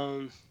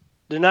xylophone.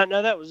 Did not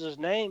know that was his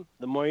name.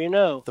 The more you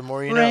know. The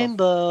more you know.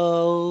 Rainbow.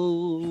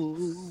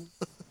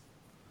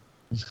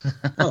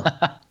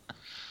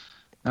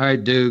 All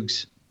right,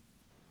 Dukes.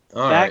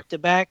 All right.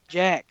 Back-to-back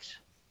jacks.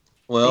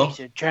 Well, Piece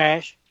of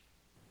trash.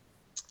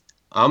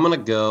 I'm gonna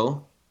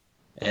go,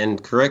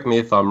 and correct me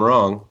if I'm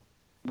wrong.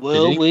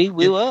 We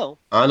will.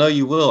 I know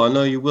you will. I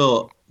know you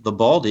will. The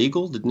bald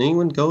eagle? Didn't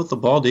anyone go with the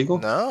bald eagle?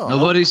 No.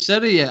 Nobody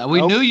said it yet.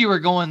 We knew you were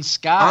going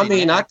sky. I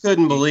mean, I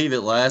couldn't believe it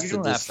You lasted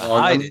don't this have to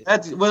long. hide it.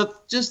 That's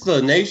just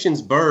the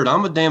nation's bird.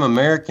 I'm a damn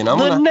American.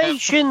 The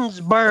nation's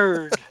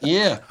bird.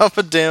 Yeah. I'm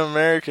a damn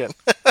American.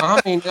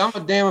 I mean, I'm a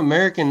damn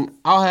American.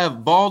 I'll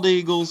have bald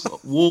eagles,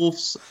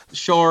 wolves,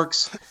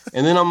 sharks,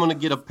 and then I'm going to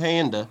get a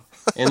panda.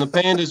 And the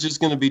panda's just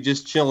going to be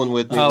just chilling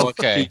with me.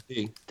 Okay.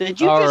 watching TV.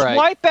 Did you All just right.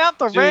 wipe out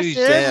the rest of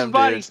Damn,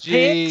 everybody's dude.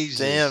 picks? Jesus.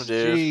 Damn,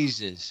 dude.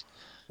 Jesus.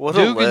 What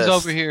a Dugan's list.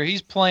 over here.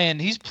 He's playing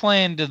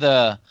to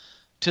the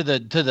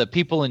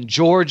people in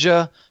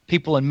Georgia,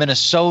 people in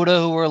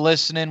Minnesota who are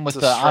listening with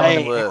It's a the strong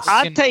Hey, list.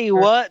 I tell you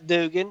what,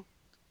 Dugan,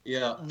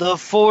 Yeah. the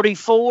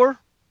 44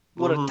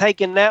 would have Mhm.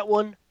 taken that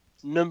one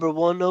number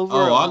one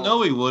overall. Oh, I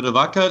know he would have.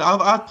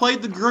 I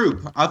played the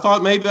group. I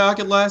thought maybe I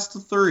could last to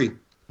 3.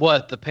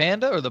 What, the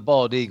panda or the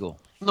bald eagle?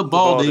 The bald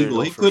bald eagle.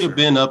 eagle, He for could have sure.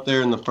 been up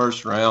there in the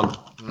first round.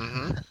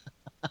 Mm-hmm.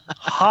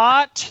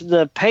 Hot,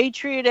 the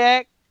Patriot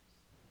Act,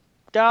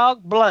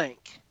 dog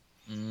blank.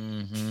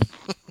 Mm-hmm.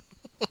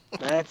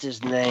 That's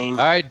his name.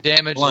 All right,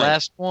 damage. Blank.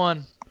 Last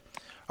one.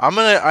 I'm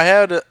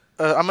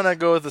gonna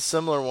go with a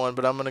similar one,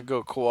 but I'm gonna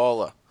go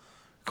koala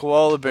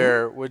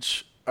bear,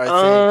 which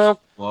I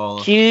Well,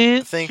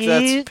 Cute, think cute,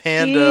 that's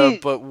panda,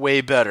 cute. but way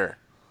better.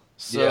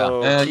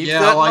 So keep yeah,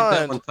 that I like in that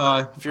mind. one,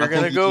 Ty. If you're I think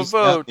gonna you go just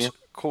got vote, me.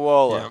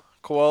 koala. Yeah.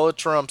 Koala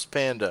trumps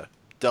panda.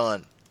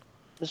 Done.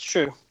 That's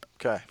true.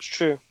 Okay. It's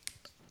true.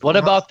 What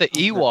about the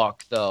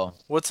Ewok, though?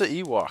 What's an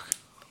Ewok?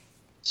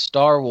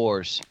 Star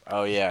Wars.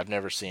 Oh yeah, I've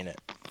never seen it.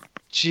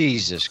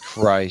 Jesus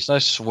Christ. I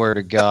swear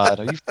to God.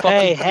 Are you fucking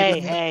Hey,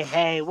 kidding me?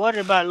 hey. What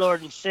about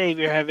Lord and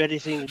Savior have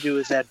anything to do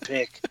with that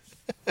pick?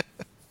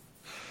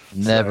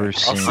 Never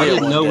Sorry. seen I'll I see it. it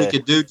didn't one know we day.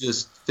 could do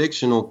just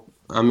fictional,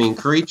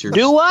 creatures.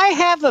 Do I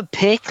have a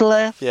pick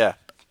left? Yeah.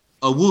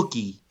 A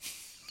Wookiee.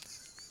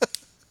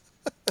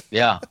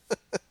 Yeah.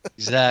 God,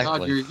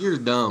 Exactly. you're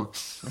dumb.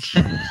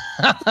 All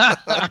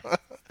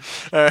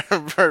right,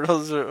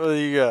 Bertles, what do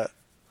you got?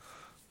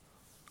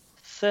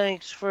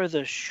 Thanks for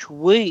the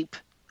sweep,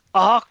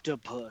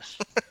 octopus.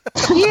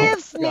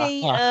 Give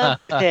me a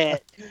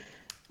pet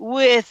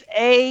with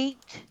 8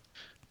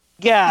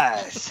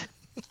 guys.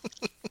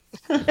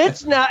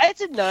 It's a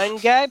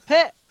 9-guy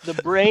pet. The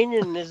brain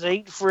and his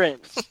 8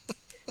 friends.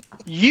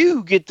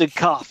 You get the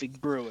coffee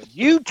brewing.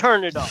 You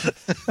turn it on.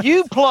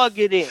 You plug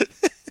it in.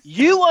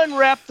 You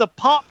unwrap the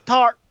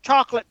Pop-Tart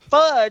chocolate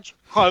fudge,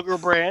 Kroger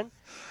brand.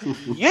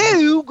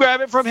 You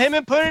grab it from him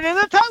and put it in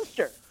the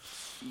toaster.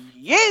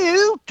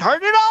 You turn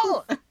it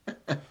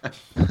on.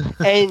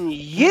 And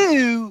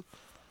you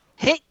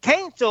hit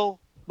cancel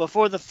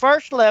before the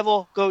first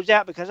level goes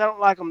out because I don't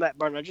like them that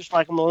burn. I just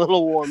like them a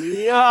little warm.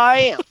 You know how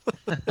I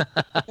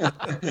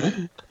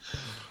am.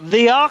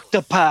 The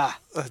octopi.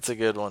 That's a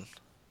good one.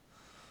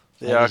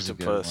 The That is a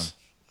good octopus.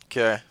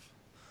 Okay.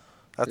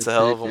 That's Good a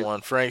hell of a pick.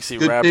 one. Frankie,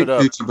 Good wrap pick, it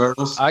up. Gucci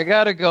Bertles. I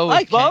got to go with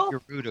Hey, Bo.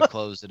 kangaroo to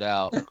close it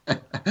out.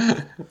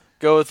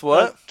 Go with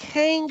what?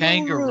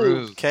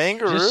 Kangaroo.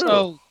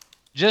 Kangaroo.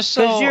 Just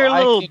so Because you're a I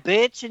little can-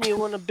 bitch and you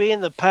want to be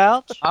in the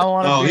pouch? I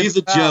want to Oh, be he's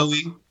a proud.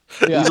 Joey.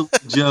 Yeah. He's a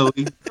little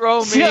Joey. Throw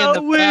me in Joey!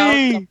 the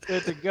pouch. I'm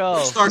good to go.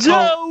 Start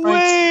calling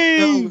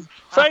Joey!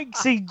 Frank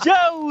Frankie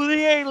Joe the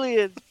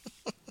alien.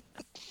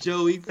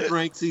 Joey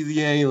Franksy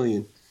the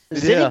alien.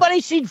 Has Yeah.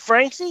 anybody seen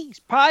Frankie? He's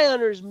probably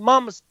under his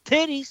mama's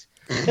titties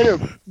in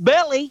her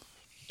belly,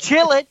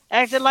 chilling,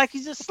 acting like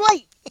he's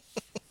asleep.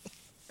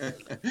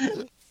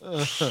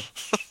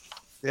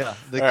 Yeah,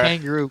 the All right.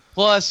 kangaroo.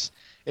 Plus,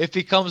 if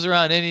he comes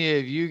around any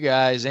of you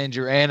guys and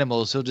your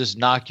animals, he'll just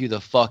knock you the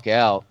fuck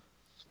out.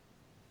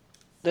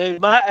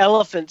 Dude, my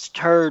elephant's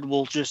turd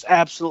will just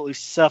absolutely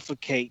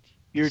suffocate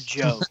your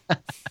Joe.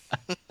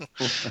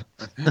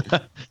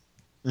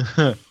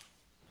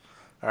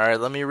 All right,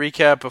 let me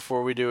recap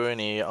before we do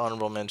any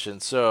honorable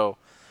mentions. So,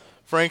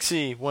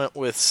 Frankie went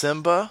with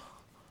Simba,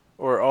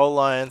 or all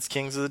lions,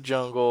 kings of the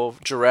jungle,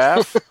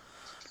 giraffe,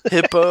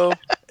 hippo,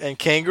 and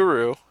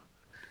kangaroo.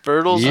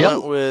 Bertles Yep.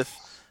 went with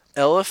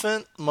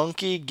elephant,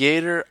 monkey,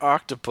 gator,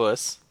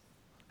 octopus.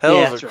 Hell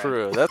Yeah, of that's a right.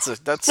 crew.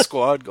 That's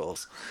squad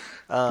goals.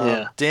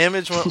 Yeah.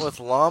 Damage went with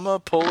llama,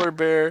 polar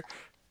bear,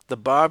 the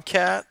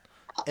bobcat,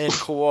 and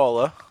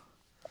koala.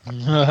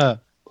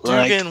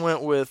 Dugan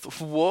went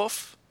with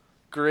wolf,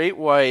 great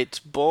white,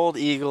 bald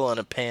eagle, and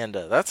a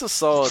panda. That's a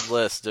solid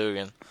list,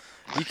 Dugan.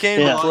 You came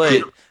Yeah. to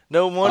play.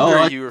 No wonder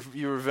I- you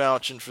were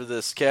vouching for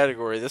this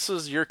category. This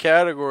was your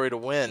category to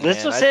win, This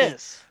man. was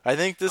his. I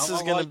think this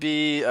is going to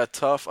be a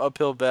tough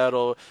uphill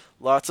battle.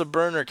 Lots of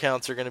burner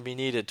counts are going to be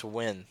needed to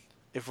win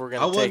if we're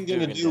going I to take wasn't going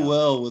to Dugan do down.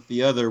 well with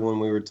the other when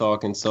we were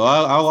talking, so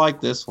I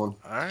like this one.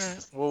 All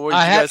right. Well, did you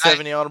guys have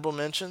any honorable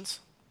mentions?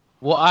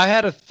 Well, I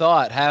had a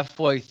thought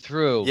halfway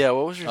through. Yeah,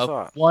 what was your of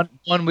thought?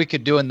 One we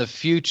could do in the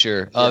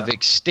future of Yeah.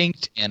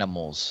 extinct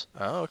animals.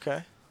 Oh,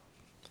 okay.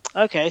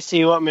 Okay, so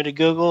you want me to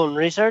Google and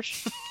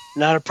research?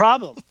 Not a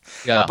problem.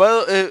 Yeah.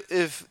 But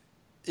if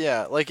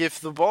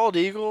the bald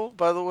eagle,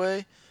 by the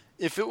way,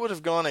 if it would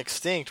have gone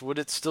extinct, would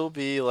it still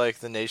be like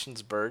the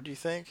nation's bird? Do you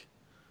think?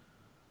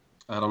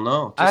 I don't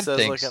know. I Just as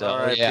think like an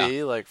so. RIP,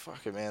 Yeah. like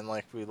fuck it, man,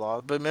 like we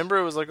lost. But remember,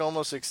 it was like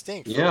almost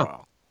extinct for Yeah. a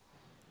while.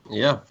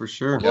 Yeah, for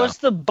sure. Yeah. Was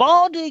the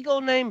bald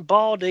eagle named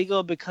bald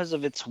eagle because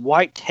of its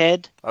white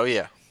head? Oh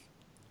yeah.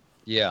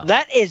 Yeah.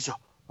 That is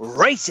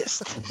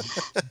racist.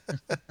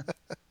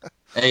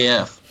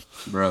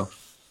 AF, bro.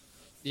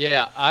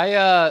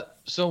 Yeah.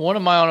 So one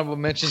of my honorable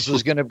mentions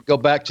was going to go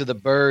back to the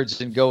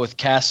birds and go with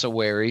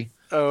cassowary.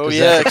 Oh 'Cause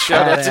yeah. that's a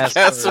Shout out to badass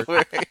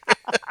Cassowary.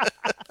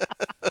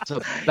 It's a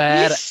You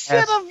bad.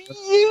 should have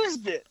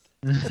used it.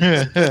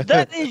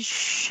 That is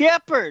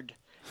shepherd.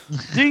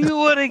 Do you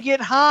want to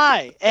get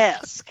high?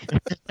 Esque.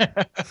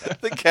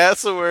 The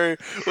cassowary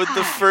with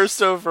the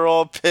first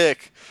overall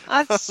pick.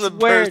 I The swear,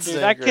 birds dude,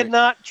 ain't I great. could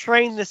not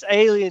train this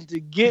alien to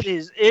get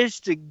his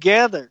ish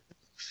together.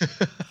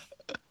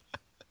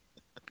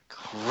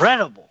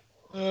 Incredible.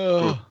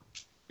 Oh,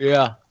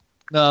 yeah.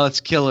 No, it's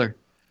killer.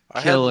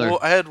 Killer.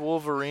 I had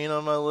Wolverine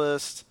on my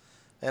list,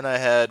 and I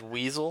had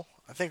Weasel.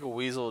 I think a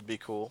weasel would be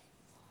cool.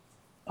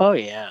 Oh,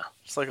 yeah.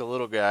 Just like a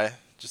little guy,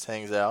 just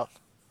hangs out.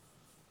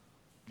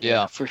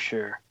 Yeah. For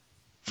sure.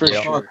 For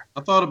Yeah. sure.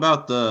 I thought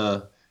about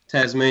the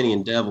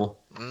Tasmanian devil.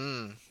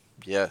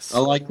 Yes. I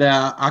like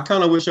that. I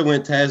kind of wish I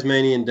went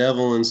Tasmanian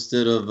devil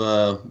instead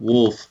of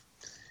wolf.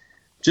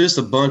 Just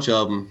a bunch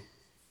of them.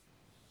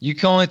 You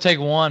can only take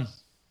one.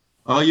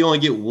 Oh, you only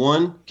get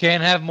one?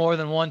 Can't have more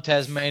than one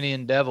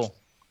Tasmanian devil.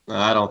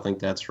 I don't think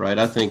that's right.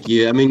 I think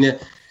I mean,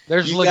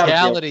 There's you gotta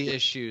legality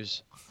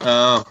issues.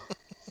 uh,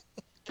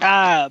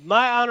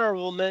 My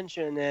honorable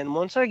mention, and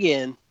once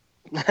again,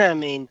 I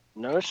mean,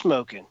 no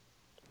smoking.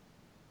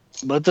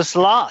 But the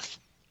sloth.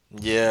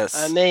 Yes.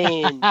 I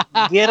mean,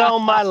 get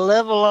on my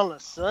level on a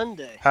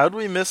Sunday. How'd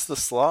we miss the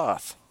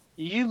sloth?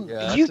 Yeah,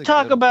 that's You a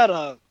talk good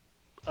about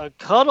a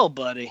cuddle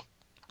buddy.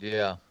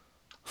 Yeah.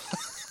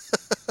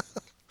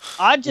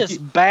 I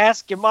just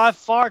bask in my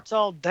farts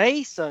all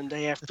day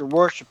Sunday after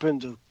worshiping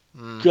the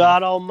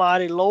God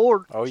Almighty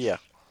Lord. Oh yeah.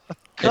 have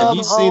Come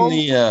you seen home,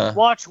 the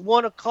watch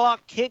 1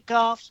 o'clock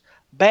kickoffs,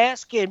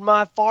 bask in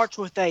my farts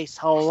with a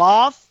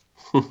sloth.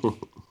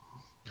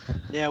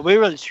 Yeah, we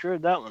really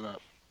screwed that one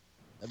up.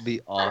 That'd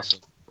be awesome.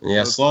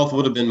 Yeah, sloth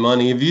would have been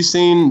money. Have you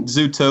seen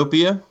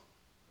Zootopia?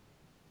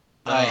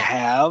 I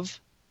have.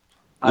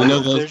 You I know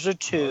hope those- there's a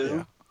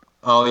 2.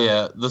 Oh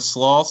yeah, the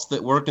sloths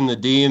that work in the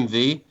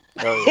DMV.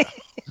 Oh yeah.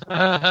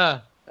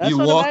 That's You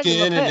what walk Imagine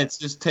the in and Pets.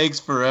 it just takes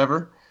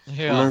forever. And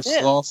yeah. there's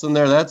Yeah. sloths in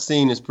there. That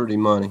scene is pretty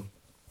money.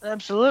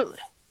 Absolutely.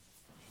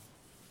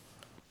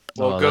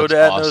 Well, Oh, go that's to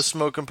No awesome.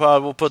 Smoking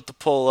Pod. We'll put the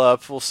poll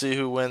up. We'll see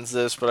who wins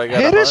this. But I got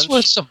Hit a us hunch.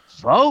 with some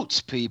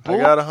votes, people. I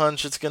got a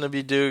hunch it's going to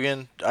be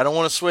Dugan. I don't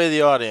want to sway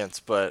the audience,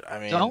 but I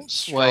mean, Don't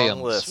sway strong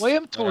them. list. Sway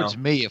them towards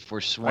me if we're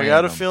swaying I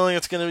got a them. feeling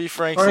it's going to be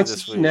Frankie Francis,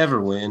 this you week. never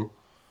win.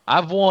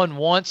 I've won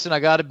once, and I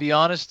got to be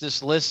honest,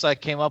 this list I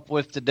came up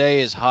with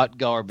today is hot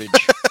garbage.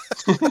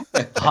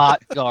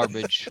 Hot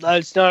garbage.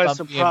 That's not a I'm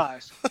being-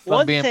 surprise. I'm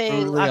One being thing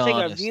brutally I think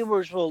our honest.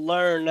 viewers will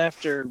learn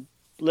after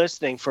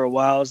listening for a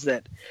while is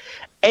that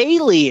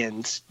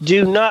aliens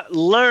do not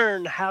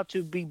learn how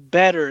to be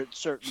better at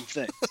certain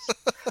things.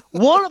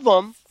 One of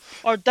them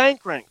are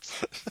Dank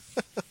Ranks.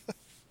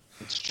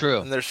 It's true.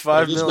 And there's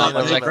 5 There's million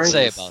not of Much I them. can say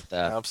Rankers. about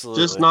that.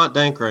 Absolutely. Just not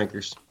dank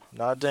rankers.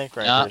 Not Dank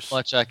Not Rankers.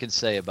 much I can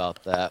say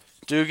about that.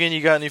 Dugan,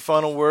 you got any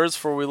final words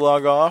before we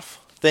log off?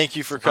 Thank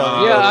you for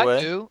coming, Yeah, by the I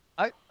way. do.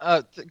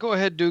 Go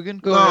ahead, Dugan.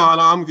 Go No, ahead.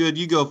 no, I'm good.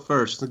 You go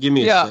first. Give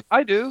me a Yeah, second.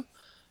 I do.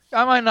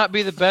 I might not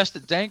be the best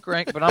at Dank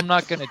Rank, but I'm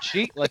not going to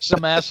cheat like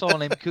some asshole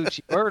named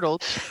Coochie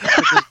Birtles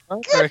with his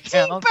burner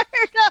account.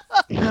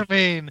 I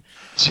mean,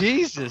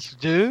 Jesus,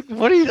 dude.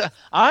 What are you?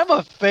 I'm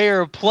a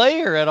fair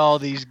player at all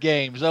these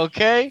games,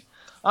 okay?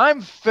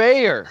 I'm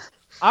fair.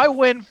 I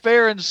win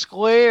fair and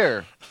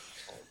square.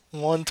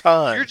 One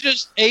time. You're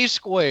just a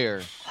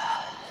square.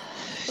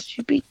 Did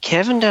you beat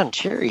Kevin down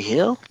Cherry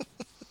Hill?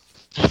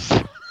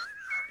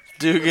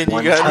 Dugan, you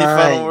One got any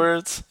final time.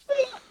 words?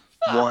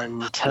 One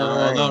No,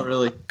 time. not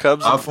really.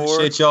 Cubs I and 4.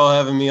 appreciate y'all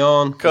having me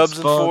on. Cubs It's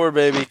and fun. 4,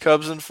 baby.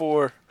 Cubs and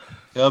 4.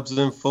 Cubs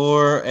in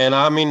 4. And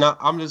I mean,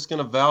 I'm just going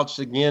to vouch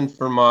again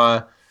for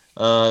my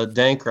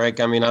dank rank.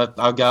 I mean,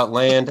 I've got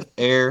land,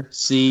 air,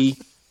 sea,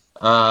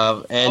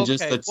 and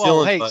just the well,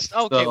 chilling. hey, bunch.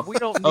 okay, So, we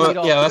don't need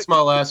all. yeah, that's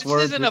my last This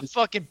word. isn't a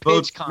fucking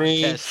Vote pitch for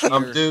me. contest here.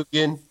 I'm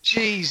Dugan.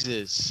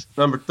 Jesus.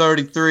 Number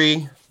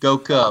 33. Go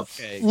Cubs.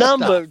 Okay,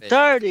 Number stop it.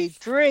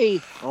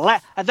 33.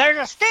 There's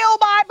a steal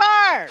by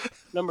bird.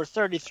 Number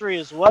 33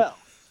 as well.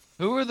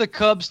 Who are the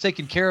Cubs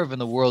taking care of in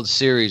the World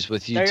Series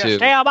with you There's two? a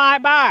steal by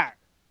bird.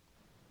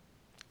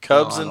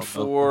 Cubs I in don't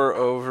 4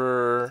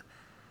 over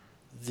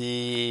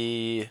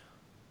the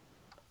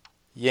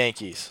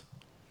Yankees.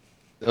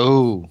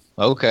 Oh,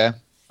 okay.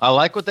 I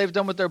like what they've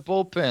done with their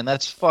bullpen.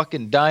 That's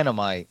fucking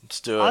dynamite.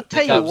 Let's do it. I'll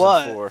tell you Cubs in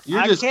what. 4. You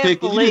I just can't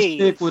pick. You believe-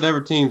 just pick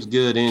whatever team's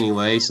good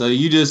anyway. So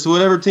you just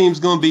whatever team's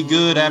going to be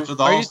good after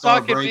the Are you All-Star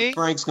talking break. me?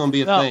 Frank's going to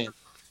be a No. fan.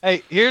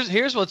 Hey,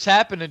 here's what's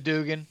happening,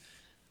 Dugan.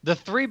 The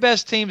 3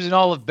 best teams in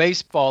all of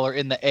baseball are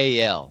in the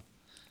AL.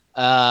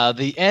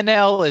 The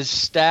NL is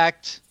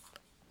stacked,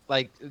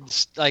 like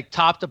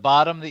top to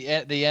bottom. The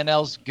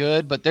NL's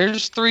good, but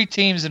there's 3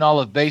 teams in all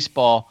of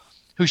baseball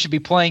who should be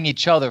playing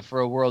each other for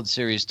a World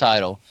Series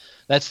title.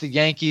 That's the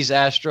Yankees,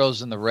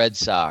 Astros, and the Red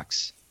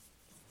Sox.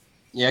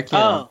 Yeah, I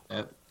can't. Oh.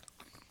 That.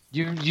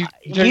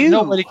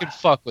 Nobody can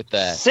fuck with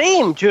that.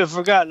 Seem to have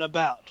forgotten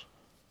about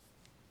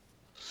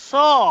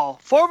Saul,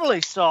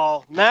 formerly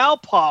Saul, now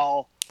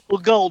Paul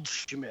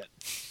Goldschmidt.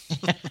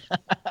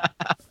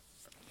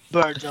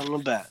 Birds on the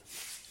bat.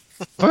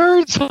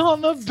 Birds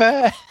on the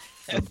bat.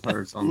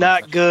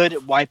 Not good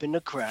at wiping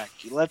the crack.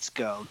 Let's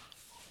go.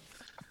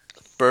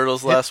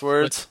 Bertle's last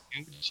words.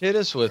 Hit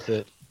us with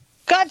it.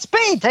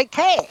 Godspeed. Take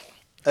care.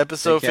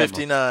 Episode Take care,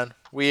 59.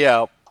 We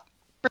out.